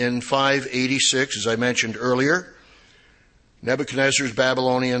in 586, as I mentioned earlier, Nebuchadnezzar's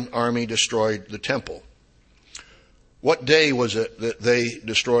Babylonian army destroyed the temple. What day was it that they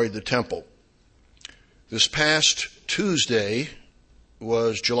destroyed the temple? This past Tuesday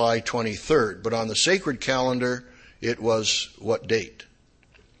was July 23rd, but on the sacred calendar, it was what date?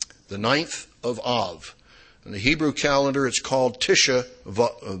 The 9th of Av. In the Hebrew calendar, it's called Tisha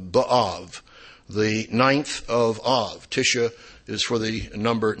B'Av, the 9th of Av. Tisha is for the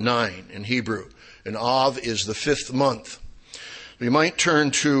number 9 in Hebrew, and Av is the 5th month. We might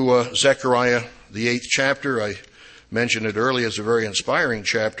turn to Zechariah, the 8th chapter. I mentioned it earlier as a very inspiring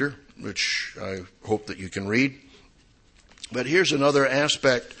chapter. which I hope that you can read. But here's another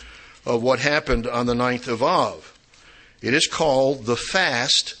aspect of what happened on the 9th of Av. It is called the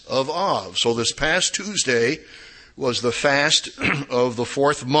Fast of Av. So this past Tuesday was the fast of the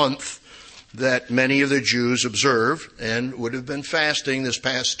 4th month that many of the Jews observed and would have been fasting this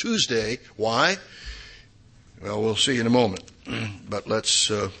past Tuesday. Why? Well, we'll see in a moment. But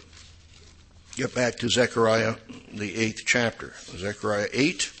let's get back to Zechariah, the 8th chapter. Zechariah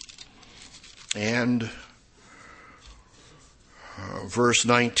 8 and verse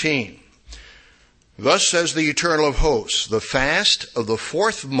 19. Thus says the Eternal of Hosts, the fast of the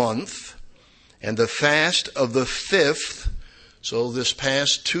 4th month and the fast of the 5th. So this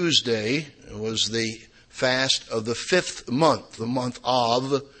past Tuesday was the fast of the 5th month. The month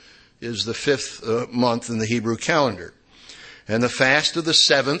Av is the 5th month in the Hebrew calendar. And the fast of the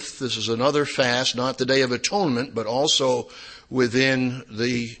 7th, this is another fast, not the Day of Atonement, but also within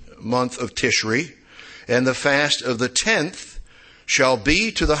the month of Tishri. And the fast of the 10th shall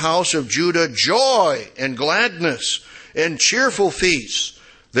be to the house of Judah joy and gladness and cheerful feasts.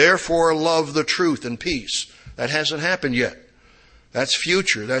 Therefore love the truth and peace. That hasn't happened yet. That's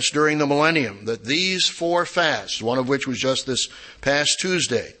future. That's during the millennium. That these 4 fasts, one of which was just this past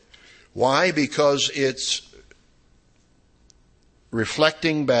Tuesday. Why? Because it's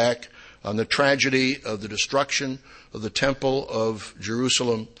reflecting back on the tragedy of the destruction of the Temple of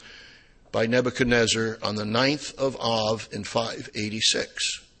Jerusalem by Nebuchadnezzar on the 9th of Av in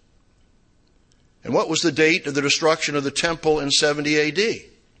 586. And what was the date of the destruction of the temple in 70 A.D.?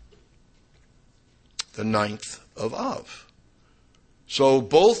 The 9th of Av. So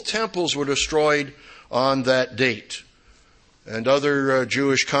both temples were destroyed on that date. And other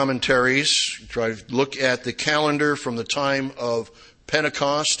Jewish commentaries try to look at the calendar from the time of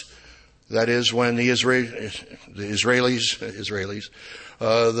Pentecost. That is when the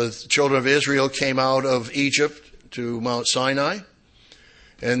children of Israel came out of Egypt to Mount Sinai.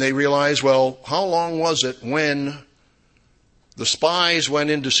 And they realized, well, how long was it when the spies went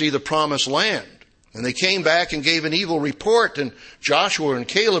in to see the promised land? And they came back and gave an evil report, and Joshua and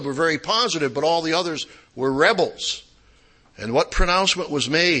Caleb were very positive, but all the others were rebels. And what pronouncement was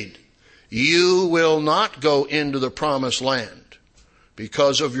made? You will not go into the promised land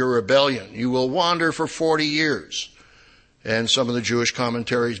because of your rebellion. You will wander for 40 years. And some of the Jewish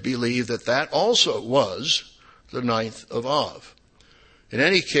commentaries believe that that also was the 9th of Av. In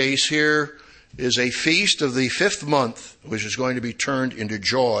any case, here is a feast of the 5th month, which is going to be turned into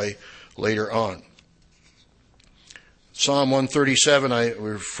joy later on. Psalm 137, I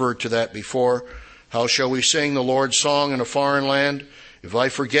referred to that before. How shall we sing the Lord's song in a foreign land? If I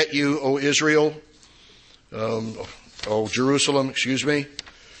forget you, O Israel, O Jerusalem,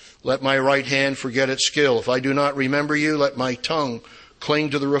 let my right hand forget its skill. If I do not remember you, let my tongue cling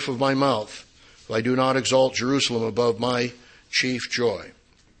to the roof of my mouth. If I do not exalt Jerusalem above my chief joy.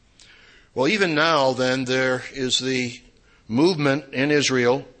 Well, even now, then, there is the movement in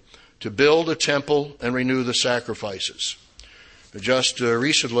Israel to build a temple and renew the sacrifices. Just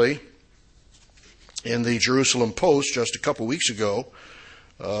recently, in the Jerusalem Post, just a couple weeks ago,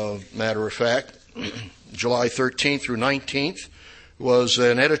 matter of fact, July 13th through 19th, was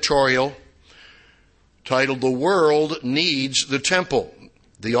an editorial titled, "The World Needs the Temple."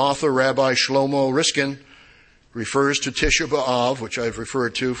 The author, Rabbi Shlomo Riskin, refers to Tisha B'Av, which I've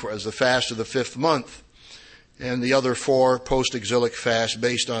referred to as the fast of the 5th month, and the other 4 post-exilic fasts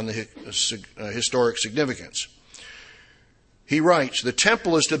based on the historic significance. He writes, the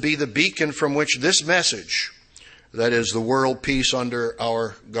temple is to be the beacon from which this message, that is the world peace under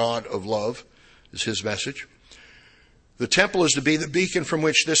our God of love, is his message. The temple is to be the beacon from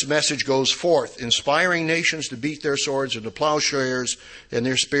which this message goes forth, inspiring nations to beat their swords into plowshares and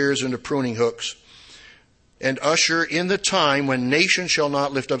their spears into pruning hooks, and usher in the time when nation shall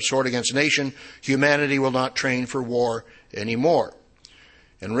not lift up sword against nation, humanity will not train for war anymore.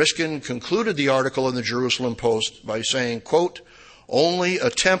 And Riskin concluded the article in the Jerusalem Post by saying, quote, only a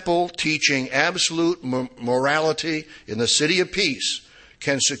temple teaching absolute morality in the city of peace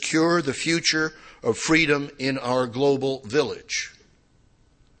can secure the future of freedom in our global village.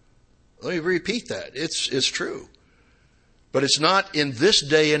 Let me repeat that. It's true. But it's not in this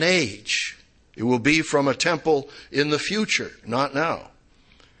day and age. It will be from a temple in the future, not now.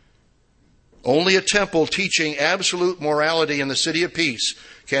 Only a temple teaching absolute morality in the city of peace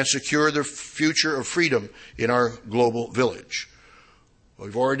can secure the future of freedom in our global village.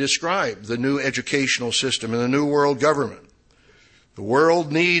 We've already described the new educational system and the new world government. The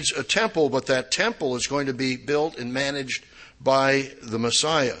world needs a temple, but that temple is going to be built and managed by the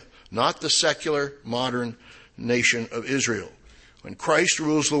Messiah, not the secular modern nation of Israel. When Christ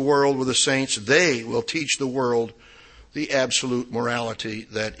rules the world with the saints, they will teach the world the absolute morality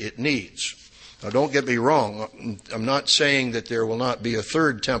that it needs. Now, don't get me wrong. I'm not saying that there will not be a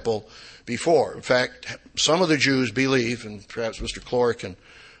third temple before. In fact, some of the Jews believe, and perhaps Mr. Clore can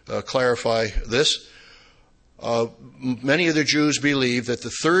clarify this, many of the Jews believe that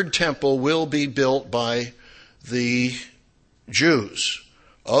the third temple will be built by the Jews.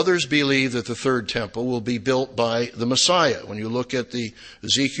 Others believe that the third temple will be built by the Messiah. When you look at the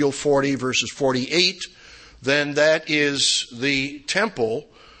Ezekiel 40 verses 48, then that is the temple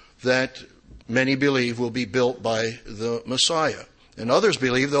that many believe will be built by the Messiah. And others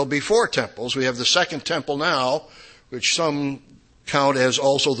believe there'll be 4 temples. We have the second temple now, which some count as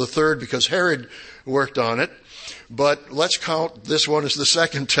also the third because Herod worked on it. But let's count this one as the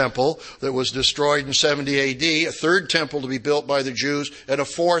second temple that was destroyed in 70 AD, a third temple to be built by the Jews, and a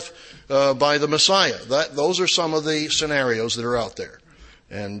fourth by the Messiah. Those are some of the scenarios that are out there.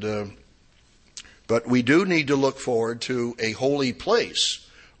 But we do need to look forward to a holy place,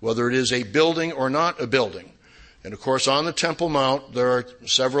 whether it is a building or not a building. And of course, on the Temple Mount, there are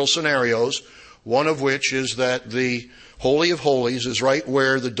several scenarios, one of which is that the Holy of Holies is right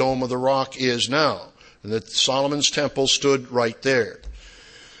where the Dome of the Rock is now. And that Solomon's temple stood right there.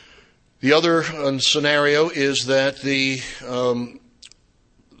 The other scenario is that the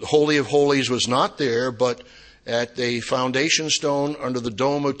Holy of Holies was not there, but at a foundation stone under the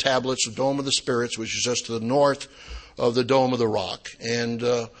Dome of Tablets, the Dome of the Spirits, which is just to the north of the Dome of the Rock. And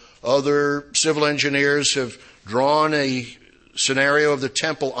other civil engineers have drawn a scenario of the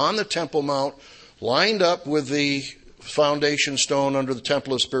temple on the Temple Mount, lined up with the foundation stone under the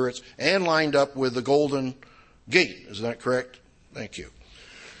Temple of Spirits, and lined up with the Golden Gate. Is that correct? Thank you.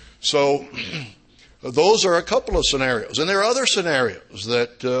 So those are a couple of scenarios. And there are other scenarios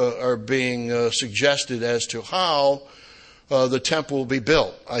that are being suggested as to how the temple will be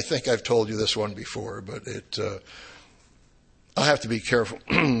built. I think I've told you this one before, but I have to be careful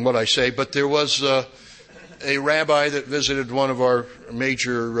what I say. But there was a rabbi that visited one of our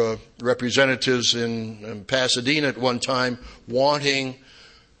major representatives in Pasadena at one time, wanting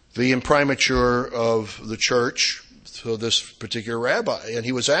the imprimatur of the church, so this particular rabbi. And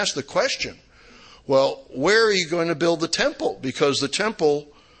he was asked the question, well, where are you going to build the temple? Because the temple,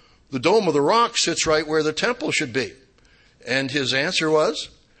 the Dome of the Rock, sits right where the temple should be. And his answer was,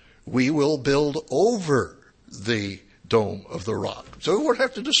 we will build over the Dome of the Rock. So we won't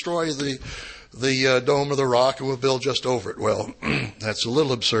have to destroy the Dome of the Rock, and we'll build just over it. Well, that's a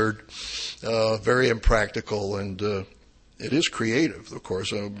little absurd, very impractical, and it is creative, of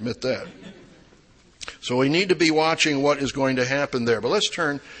course, I'll admit that. So we need to be watching what is going to happen there. But let's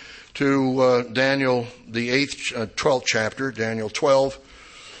turn to Daniel, the 12th chapter, Daniel 12.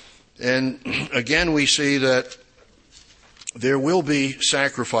 And again, we see that there will be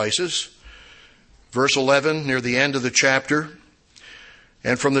sacrifices. Verse 11, near the end of the chapter.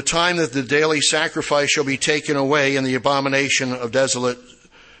 And from the time that the daily sacrifice shall be taken away and the abomination of desolate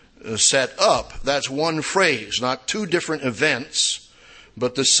set up. That's one phrase, not 2 different events,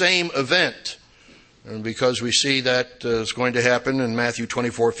 but the same event. And because we see that is going to happen in Matthew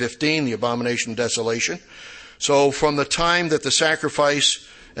 24:15, the abomination of desolation. So from the time that the sacrifice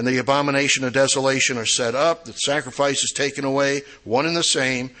and the abomination of desolation are set up, the sacrifice is taken away, one and the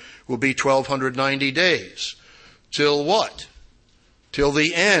same, will be 1290 days. Till what? Till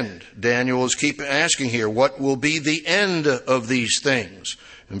the end. Daniel is keep asking here, what will be the end of these things?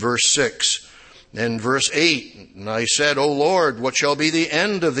 In verse 6 and verse 8, and I said, O Lord, what shall be the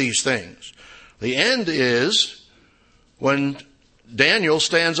end of these things? The end is when Daniel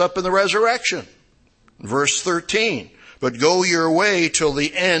stands up in the resurrection. Verse 13, but go your way till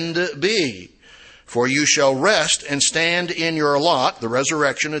the end be, for you shall rest and stand in your lot, the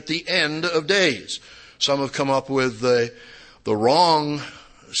resurrection, at the end of days. Some have come up with the wrong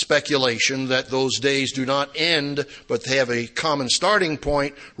speculation that those days do not end, but they have a common starting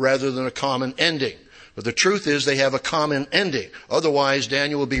point rather than a common ending. But the truth is they have a common ending. Otherwise,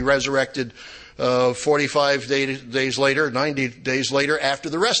 Daniel will be resurrected 45 days later, 90 days later after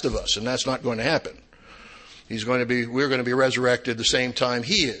the rest of us, and that's not going to happen. We're going to be resurrected the same time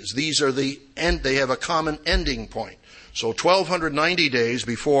he is. These are the end. They have a common ending point. So 1290 days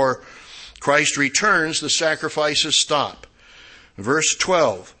before Christ returns, the sacrifices stop. Verse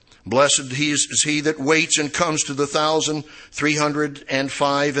 12, blessed is he that waits and comes to the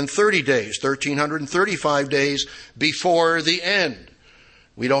 1,305 and 30 days, 1,335 days before the end.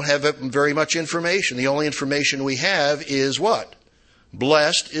 We don't have very much information. The only information we have is what?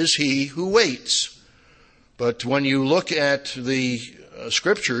 Blessed is he who waits. But when you look at the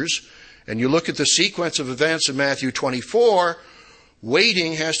scriptures and you look at the sequence of events in Matthew 24,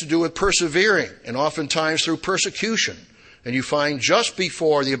 Waiting has to do with persevering, and oftentimes through persecution. And you find just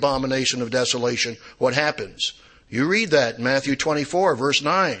before the abomination of desolation, what happens? You read that in Matthew 24, verse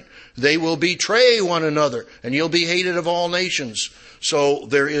 9. They will betray one another, and you'll be hated of all nations. So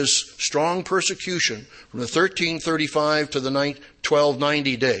there is strong persecution from the 1335 to the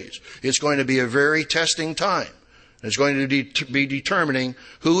 1290 days. It's going to be a very testing time. It's going to be determining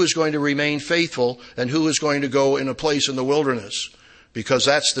who is going to remain faithful and who is going to go in a place in the wilderness. Because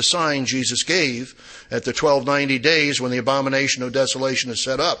that's the sign Jesus gave at the 1290 days when the abomination of desolation is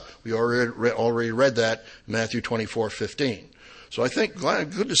set up. We already read that in Matthew 24:15. So I think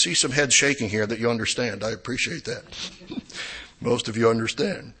good to see some heads shaking here that you understand. I appreciate that. Most of you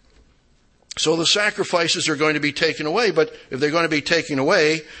understand. So the sacrifices are going to be taken away, but if they're going to be taken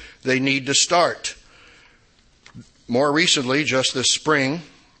away, they need to start. More recently, just this spring,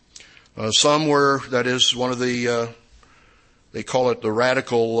 that is one of the they call it the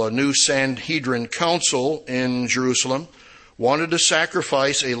radical New Sanhedrin Council in Jerusalem, wanted to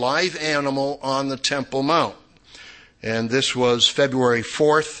sacrifice a live animal on the Temple Mount. And this was February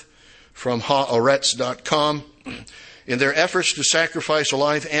 4th from haaretz.com. In their efforts to sacrifice a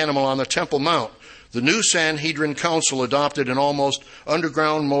live animal on the Temple Mount, the New Sanhedrin Council adopted an almost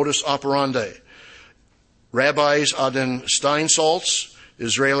underground modus operandi. Rabbis Adin Steinsaltz,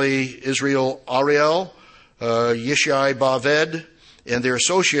 Israel Ariel, Yishai Baved, and their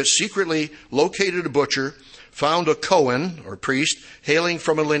associates secretly located a butcher, found a Cohen, or priest, hailing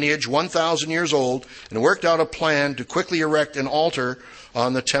from a lineage 1,000 years old, and worked out a plan to quickly erect an altar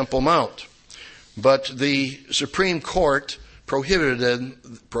on the Temple Mount. But the Supreme Court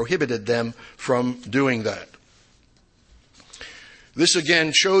prohibited them from doing that. This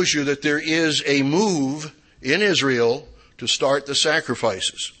again shows you that there is a move in Israel to start the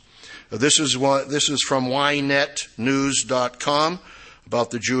sacrifices. This is from ynetnews.com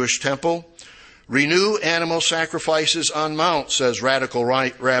about the Jewish temple. Renew animal sacrifices on Mount, says Radical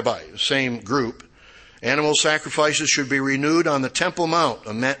Rabbi, same group. Animal sacrifices should be renewed on the Temple Mount,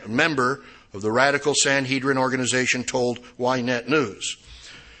 a member of the Radical Sanhedrin organization told Ynet News.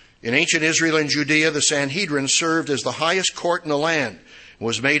 In ancient Israel and Judea, the Sanhedrin served as the highest court in the land and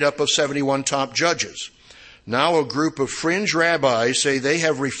was made up of 71 top judges. Now a group of fringe rabbis say they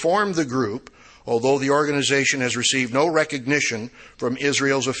have reformed the group, although the organization has received no recognition from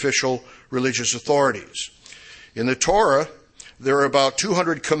Israel's official religious authorities. In the Torah, there are about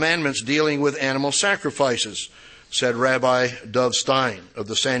 200 commandments dealing with animal sacrifices, said Rabbi Dov Stein of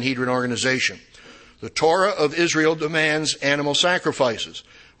the Sanhedrin organization. The Torah of Israel demands animal sacrifices.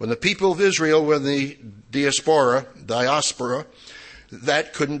 When the people of Israel were in the diaspora,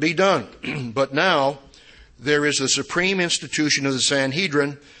 that couldn't be done. But now, there is the supreme institution of the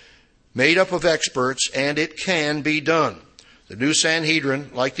Sanhedrin made up of experts, and it can be done. The new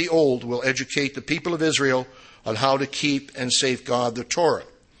Sanhedrin, like the old, will educate the people of Israel on how to keep and safeguard the Torah.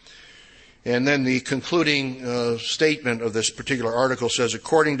 And then the concluding statement of this particular article says,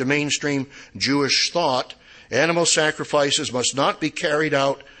 according to mainstream Jewish thought, animal sacrifices must not be carried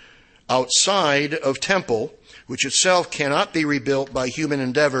out outside of temple, which itself cannot be rebuilt by human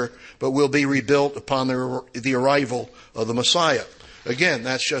endeavor, but will be rebuilt upon the arrival of the Messiah. Again,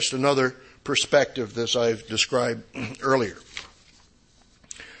 that's just another perspective that I've described earlier.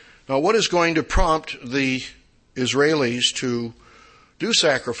 Now, what is going to prompt the Israelis to do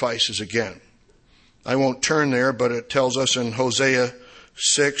sacrifices again? I won't turn there, but it tells us in Hosea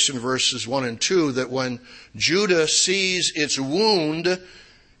 6 and verses 1 and 2 that when Judah sees its wound,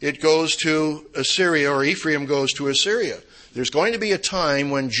 it goes to Assyria, or Ephraim goes to Assyria. There's going to be a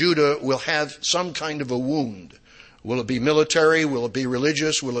time when Judah will have some kind of a wound. Will it be military? Will it be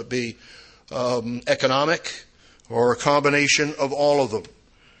religious? Will it be economic? Or a combination of all of them?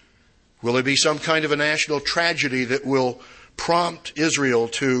 Will it be some kind of a national tragedy that will prompt Israel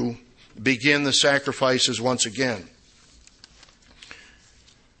to begin the sacrifices once again?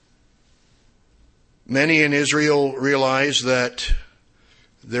 Many in Israel realize that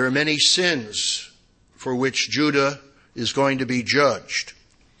there are many sins for which Judah is going to be judged.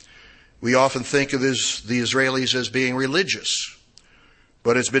 We often think of the Israelis as being religious,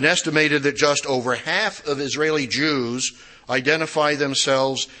 but it's been estimated that just over half of Israeli Jews identify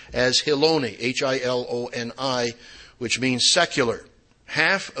themselves as Hiloni, Hiloni, which means secular.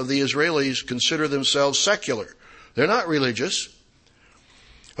 Half of the Israelis consider themselves secular. They're not religious.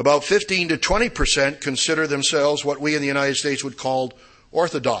 About 15 to 20% consider themselves what we in the United States would call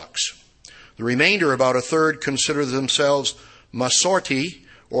Orthodox. The remainder, about a third, consider themselves Masorti,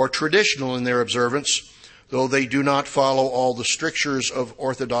 or traditional in their observance, though they do not follow all the strictures of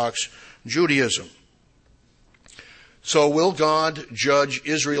Orthodox Judaism. So will God judge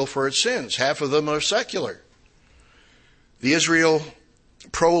Israel for its sins? Half of them are secular. The Israel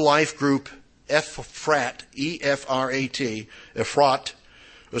pro-life group Efrat, E-F-R-A-T, Efrat,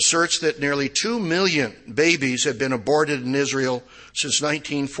 asserts that nearly 2 million babies have been aborted in Israel since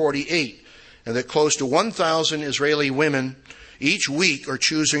 1948, and that close to 1,000 Israeli women each week are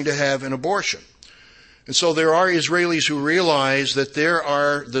choosing to have an abortion. And so there are Israelis who realize that there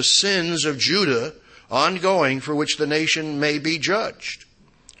are the sins of Judah ongoing for which the nation may be judged.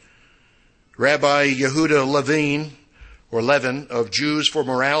 Rabbi Yehuda Levin of Jews for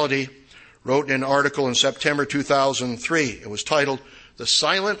Morality wrote in an article in September 2003. It was titled, "The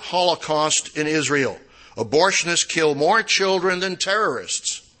Silent Holocaust in Israel. Abortionists kill more children than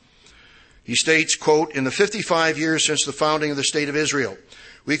terrorists." He states, quote, "In the 55 years since the founding of the State of Israel,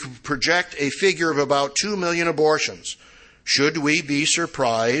 we could project a figure of about 2 million abortions. Should we be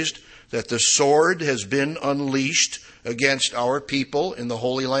surprised that the sword has been unleashed against our people in the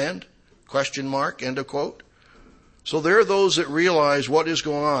Holy Land? Question mark, end of quote. So there are those that realize what is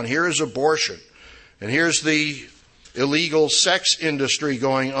going on. Here is abortion. And here's the illegal sex industry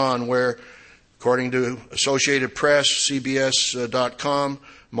going on where, according to Associated Press, CBS.com,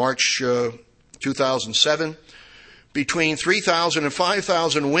 March 2007, between 3,000 and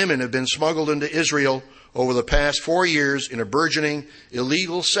 5,000 women have been smuggled into Israel over the past 4 years in a burgeoning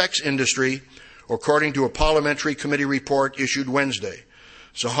illegal sex industry, according to a parliamentary committee report issued Wednesday.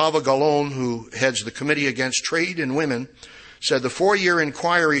 Zahava Galon, who heads the Committee Against Trade in Women, said the 4-year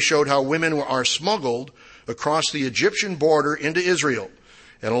inquiry showed how women are smuggled across the Egyptian border into Israel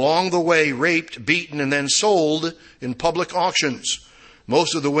and along the way raped, beaten, and then sold in public auctions.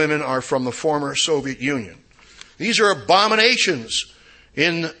 Most of the women are from the former Soviet Union. These are abominations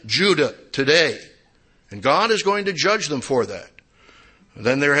in Judah today, and God is going to judge them for that. And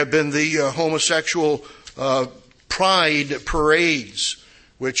then there have been the homosexual pride parades,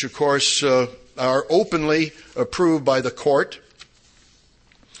 which, of course, are openly approved by the court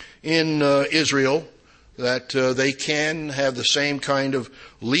in Israel, that they can have the same kind of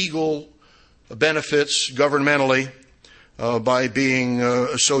legal benefits governmentally by being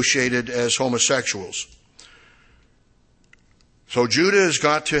associated as homosexuals. So Judah has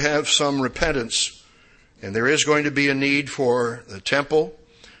got to have some repentance, and there is going to be a need for the temple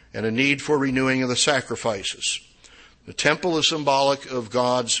and a need for renewing of the sacrifices. The temple is symbolic of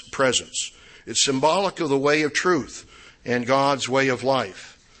God's presence. It's symbolic of the way of truth and God's way of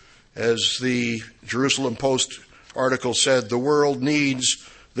life. As the Jerusalem Post article said, the world needs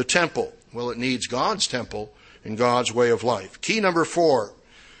the temple. Well, it needs God's temple and God's way of life. Key number 4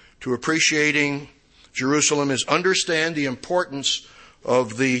 to appreciating Jerusalem is understand the importance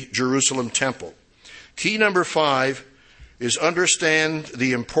of the Jerusalem temple. Key number 5 is understand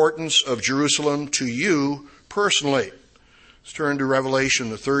the importance of Jerusalem to you personally. Let's turn to Revelation,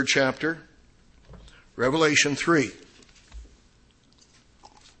 the 3rd chapter. Revelation 3.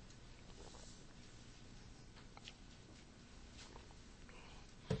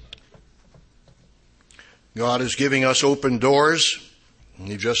 God is giving us open doors.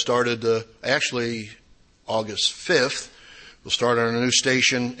 We've just started, actually, August 5th. We'll start on a new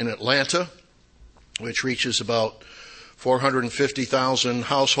station in Atlanta, which reaches about 450,000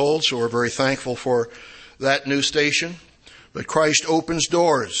 households. So we're very thankful for that new station. But Christ opens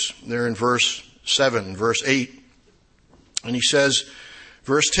doors there in verse 7, verse 8. And he says,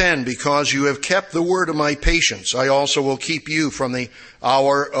 verse 10, because you have kept the word of my patience, I also will keep you from the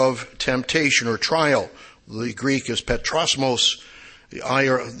hour of temptation or trial. The Greek is petrosmos,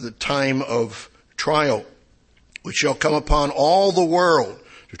 the time of trial, which shall come upon all the world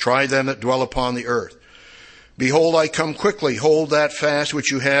to try them that dwell upon the earth. Behold, I come quickly. Hold that fast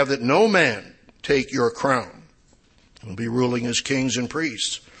which you have, that no man take your crown. Will be ruling as kings and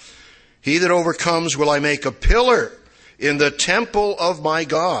priests. He that overcomes will I make a pillar in the temple of my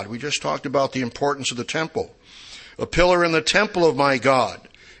God. We just talked about the importance of the temple. A pillar in the temple of my God,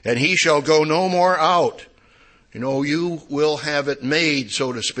 and he shall go no more out. You will have it made,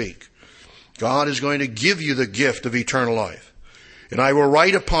 so to speak. God is going to give you the gift of eternal life. And I will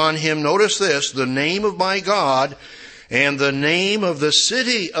write upon him, notice this, the name of my God and the name of the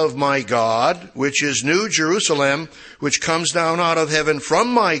city of my God, which is New Jerusalem, which comes down out of heaven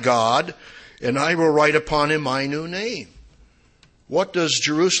from my God, and I will write upon him my new name. What does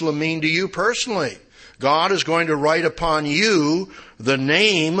Jerusalem mean to you personally? God is going to write upon you the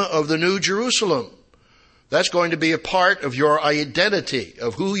name of the New Jerusalem. That's going to be a part of your identity,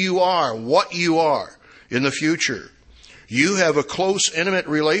 of who you are, what you are in the future. You have a close, intimate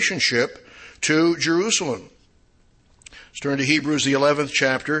relationship to Jerusalem. Let's turn to Hebrews, the 11th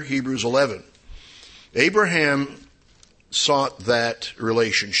chapter, Hebrews 11. Abraham sought that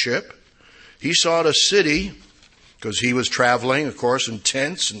relationship. He sought a city, because he was traveling, of course, in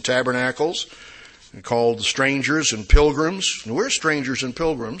tents and tabernacles, called strangers and pilgrims. And we're strangers and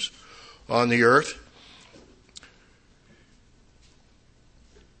pilgrims on the earth.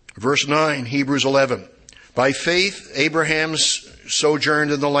 Verse 9, Hebrews 11. By faith, Abraham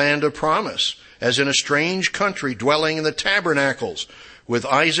sojourned in the land of promise, as in a strange country, dwelling in the tabernacles, with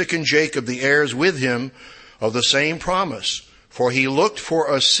Isaac and Jacob, the heirs with him of the same promise. For he looked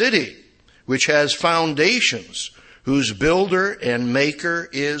for a city which has foundations, whose builder and maker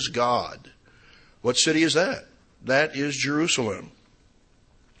is God. What city is that? That is Jerusalem.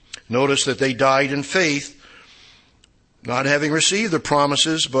 Notice that they died in faith, not having received the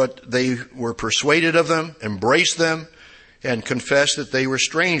promises, but they were persuaded of them, embraced them, and confessed that they were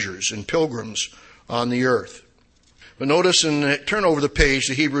strangers and pilgrims on the earth. But notice, and turn over the page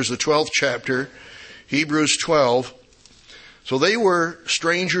to Hebrews, the 12th chapter, Hebrews 12. So they were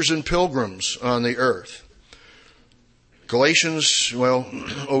strangers and pilgrims on the earth. Galatians, well,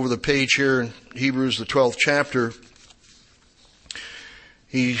 over the page here in Hebrews, the 12th chapter,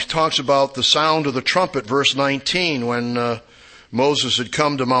 he talks about the sound of the trumpet, verse 19, when Moses had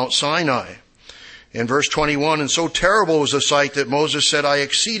come to Mount Sinai. In verse 21, and so terrible was the sight that Moses said, I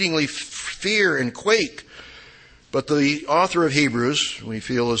exceedingly fear and quake. But the author of Hebrews, we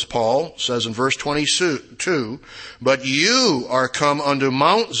feel as Paul, says in verse 22, but you are come unto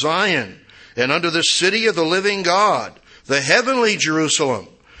Mount Zion, and unto the city of the living God, the heavenly Jerusalem,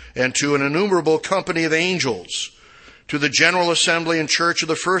 and to an innumerable company of angels, to the general assembly and church of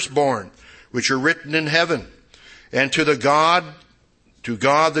the firstborn, which are written in heaven, and to God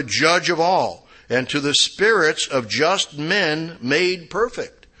the judge of all, and to the spirits of just men made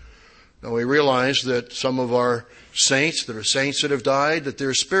perfect. Now we realize that some of our saints that have died, that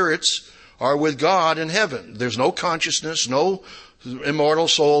their spirits are with God in heaven. There's no consciousness, no immortal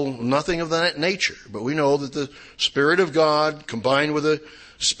soul, nothing of that nature. But we know that the Spirit of God combined with the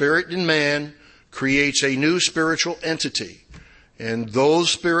Spirit in man creates a new spiritual entity. And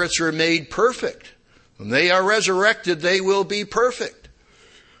those spirits are made perfect. When they are resurrected, they will be perfect.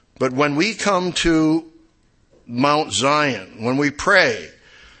 But when we come to Mount Zion, when we pray,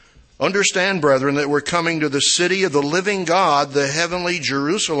 understand, brethren, that we're coming to the city of the living God, the heavenly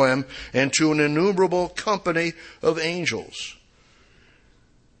Jerusalem, and to an innumerable company of angels.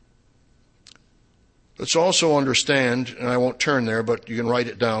 Let's also understand, and I won't turn there, but you can write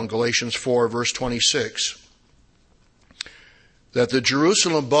it down, Galatians 4, verse 26, that the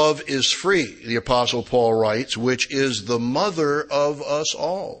Jerusalem above is free, the Apostle Paul writes, which is the mother of us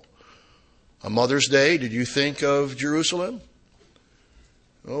all. On Mother's Day, did you think of Jerusalem?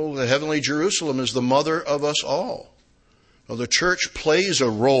 Oh, the heavenly Jerusalem is the mother of us all. Well, the church plays a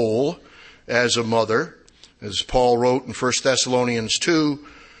role as a mother, as Paul wrote in 1 Thessalonians 2,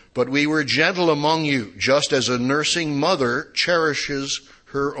 but we were gentle among you, just as a nursing mother cherishes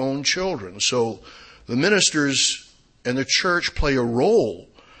her own children. So the ministers and the church play a role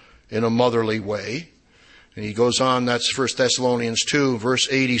in a motherly way. And he goes on, that's 1 Thessalonians 2, verse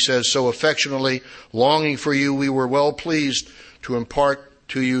 8, he says, so affectionately longing for you, we were well pleased to impart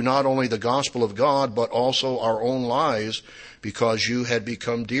to you not only the gospel of God, but also our own lives, because you had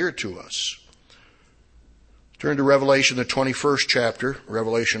become dear to us. Turn to Revelation, the 21st chapter,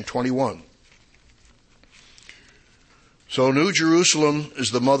 Revelation 21. So New Jerusalem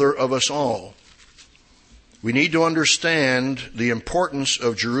is the mother of us all. We need to understand the importance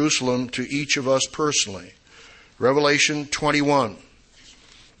of Jerusalem to each of us personally. Revelation 21,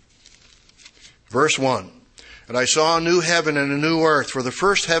 verse 1. And I saw a new heaven and a new earth, for the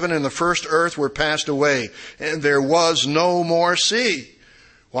first heaven and the first earth were passed away, and there was no more sea.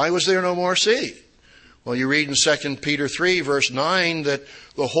 Why was there no more sea? Well, you read in 2 Peter 3, verse 9, that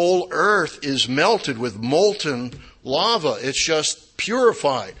the whole earth is melted with molten lava. It's just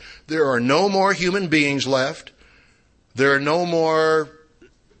purified. There are no more human beings left. There are no more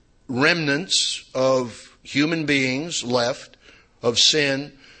remnants of human beings left, of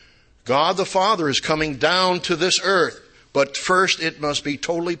sin. God the Father is coming down to this earth, but first it must be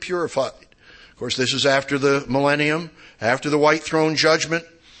totally purified. Of course, this is after the millennium, after the white throne judgment.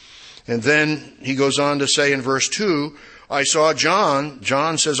 And then he goes on to say in verse 2,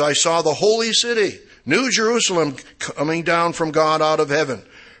 John says, I saw the holy city, New Jerusalem, coming down from God out of heaven,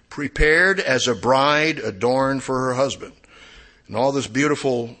 prepared as a bride adorned for her husband. And all this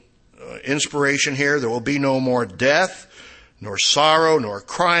beautiful inspiration here, there will be no more death, nor sorrow, nor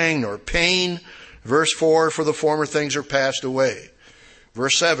crying, nor pain. Verse 4, for the former things are passed away.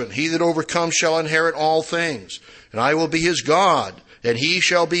 Verse 7, he that overcomes shall inherit all things, and I will be his God, and he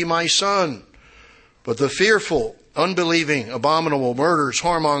shall be my son. But the fearful unbelieving, abominable, murderers,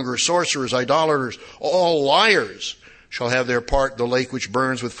 whoremongers, sorcerers, idolaters, all liars shall have their part in the lake which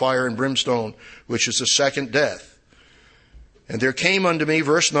burns with fire and brimstone, which is the second death. And there came unto me,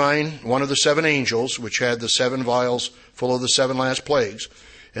 verse 9, one of the seven angels, which had the seven vials full of the seven last plagues,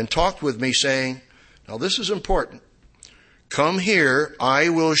 and talked with me, saying, now this is important. Come here, I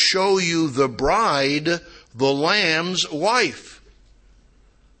will show you the bride, the Lamb's wife.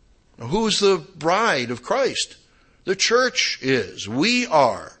 Now, who's the bride of Christ? The church is. We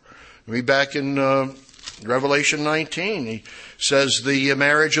are. Read back in Revelation 19. He says the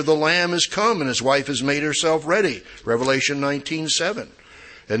marriage of the Lamb is come and his wife has made herself ready. Revelation 19:7.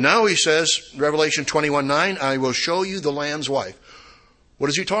 And now he says, Revelation 21:9, I will show you the Lamb's wife. What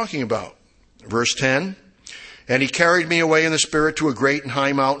is he talking about? Verse 10. And he carried me away in the Spirit to a great and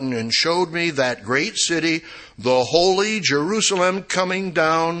high mountain and showed me that great city, the holy Jerusalem, coming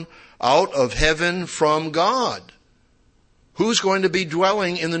down out of heaven from God. Who's going to be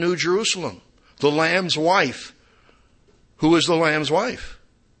dwelling in the New Jerusalem? The Lamb's wife. Who is the Lamb's wife?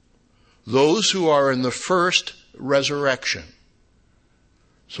 Those who are in the first resurrection.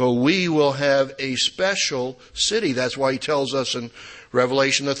 So we will have a special city. That's why he tells us in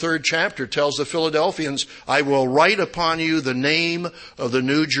Revelation, the 3rd chapter, tells the Philadelphians, I will write upon you the name of the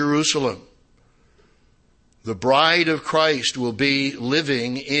New Jerusalem. The bride of Christ will be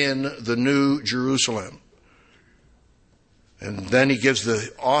living in the New Jerusalem. And then he gives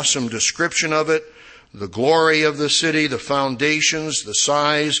the awesome description of it, the glory of the city, the foundations, the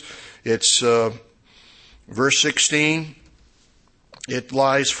size. It's verse 16. It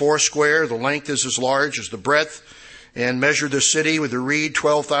lies foursquare. The length is as large as the breadth. And measured the city with a reed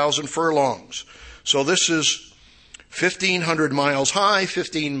 12,000 furlongs. So this is 1,500 miles high,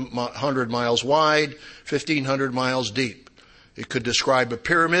 1,500 miles wide, 1,500 miles deep. It could describe a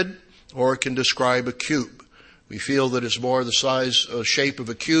pyramid or it can describe a cube. We feel that it's more the size, shape of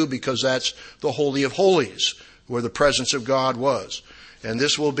a cube because that's the Holy of Holies, where the presence of God was. And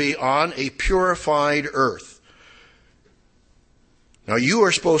this will be on a purified earth. Now you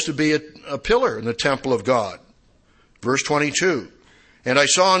are supposed to be a pillar in the temple of God. Verse 22. And I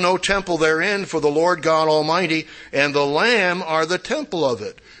saw no temple therein, for the Lord God Almighty and the Lamb are the temple of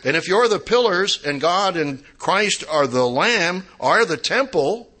it. And if you're the pillars and God and Christ are the Lamb, are the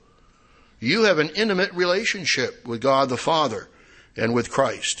temple, you have an intimate relationship with God the Father and with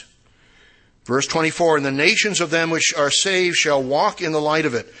Christ. Verse 24, and the nations of them which are saved shall walk in the light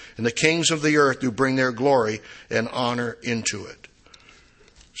of it, and the kings of the earth do bring their glory and honor into it.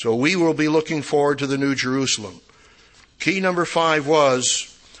 So we will be looking forward to the New Jerusalem. Key number 5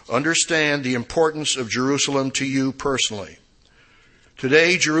 was, understand the importance of Jerusalem to you personally.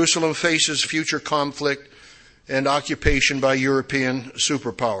 Today, Jerusalem faces future conflict and occupation by European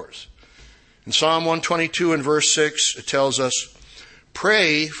superpowers. In Psalm 122 and verse 6, it tells us,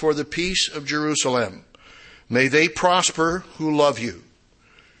 pray for the peace of Jerusalem. May they prosper who love you.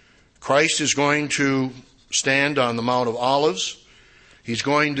 Christ is going to stand on the Mount of Olives. He's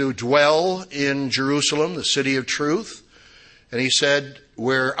going to dwell in Jerusalem, the city of truth. And he said,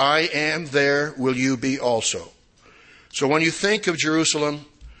 where I am, there will you be also. So when you think of Jerusalem,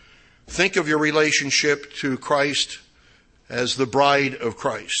 think of your relationship to Christ as the bride of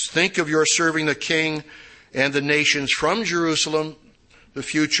Christ. Think of your serving the King and the nations from Jerusalem, the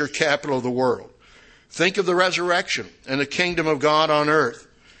future capital of the world. Think of the resurrection and the kingdom of God on earth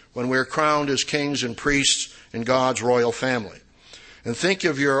when we're crowned as kings and priests in God's royal family. And think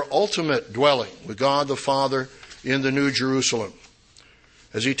of your ultimate dwelling with God the Father in the New Jerusalem.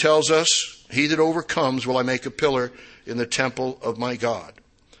 As he tells us, he that overcomes will I make a pillar in the temple of my God.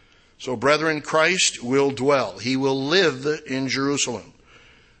 So, brethren, Christ will dwell. He will live in Jerusalem.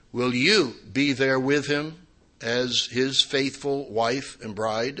 Will you be there with him as his faithful wife and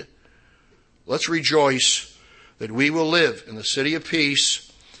bride? Let's rejoice that we will live in the city of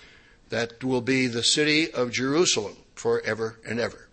peace that will be the city of Jerusalem forever and ever.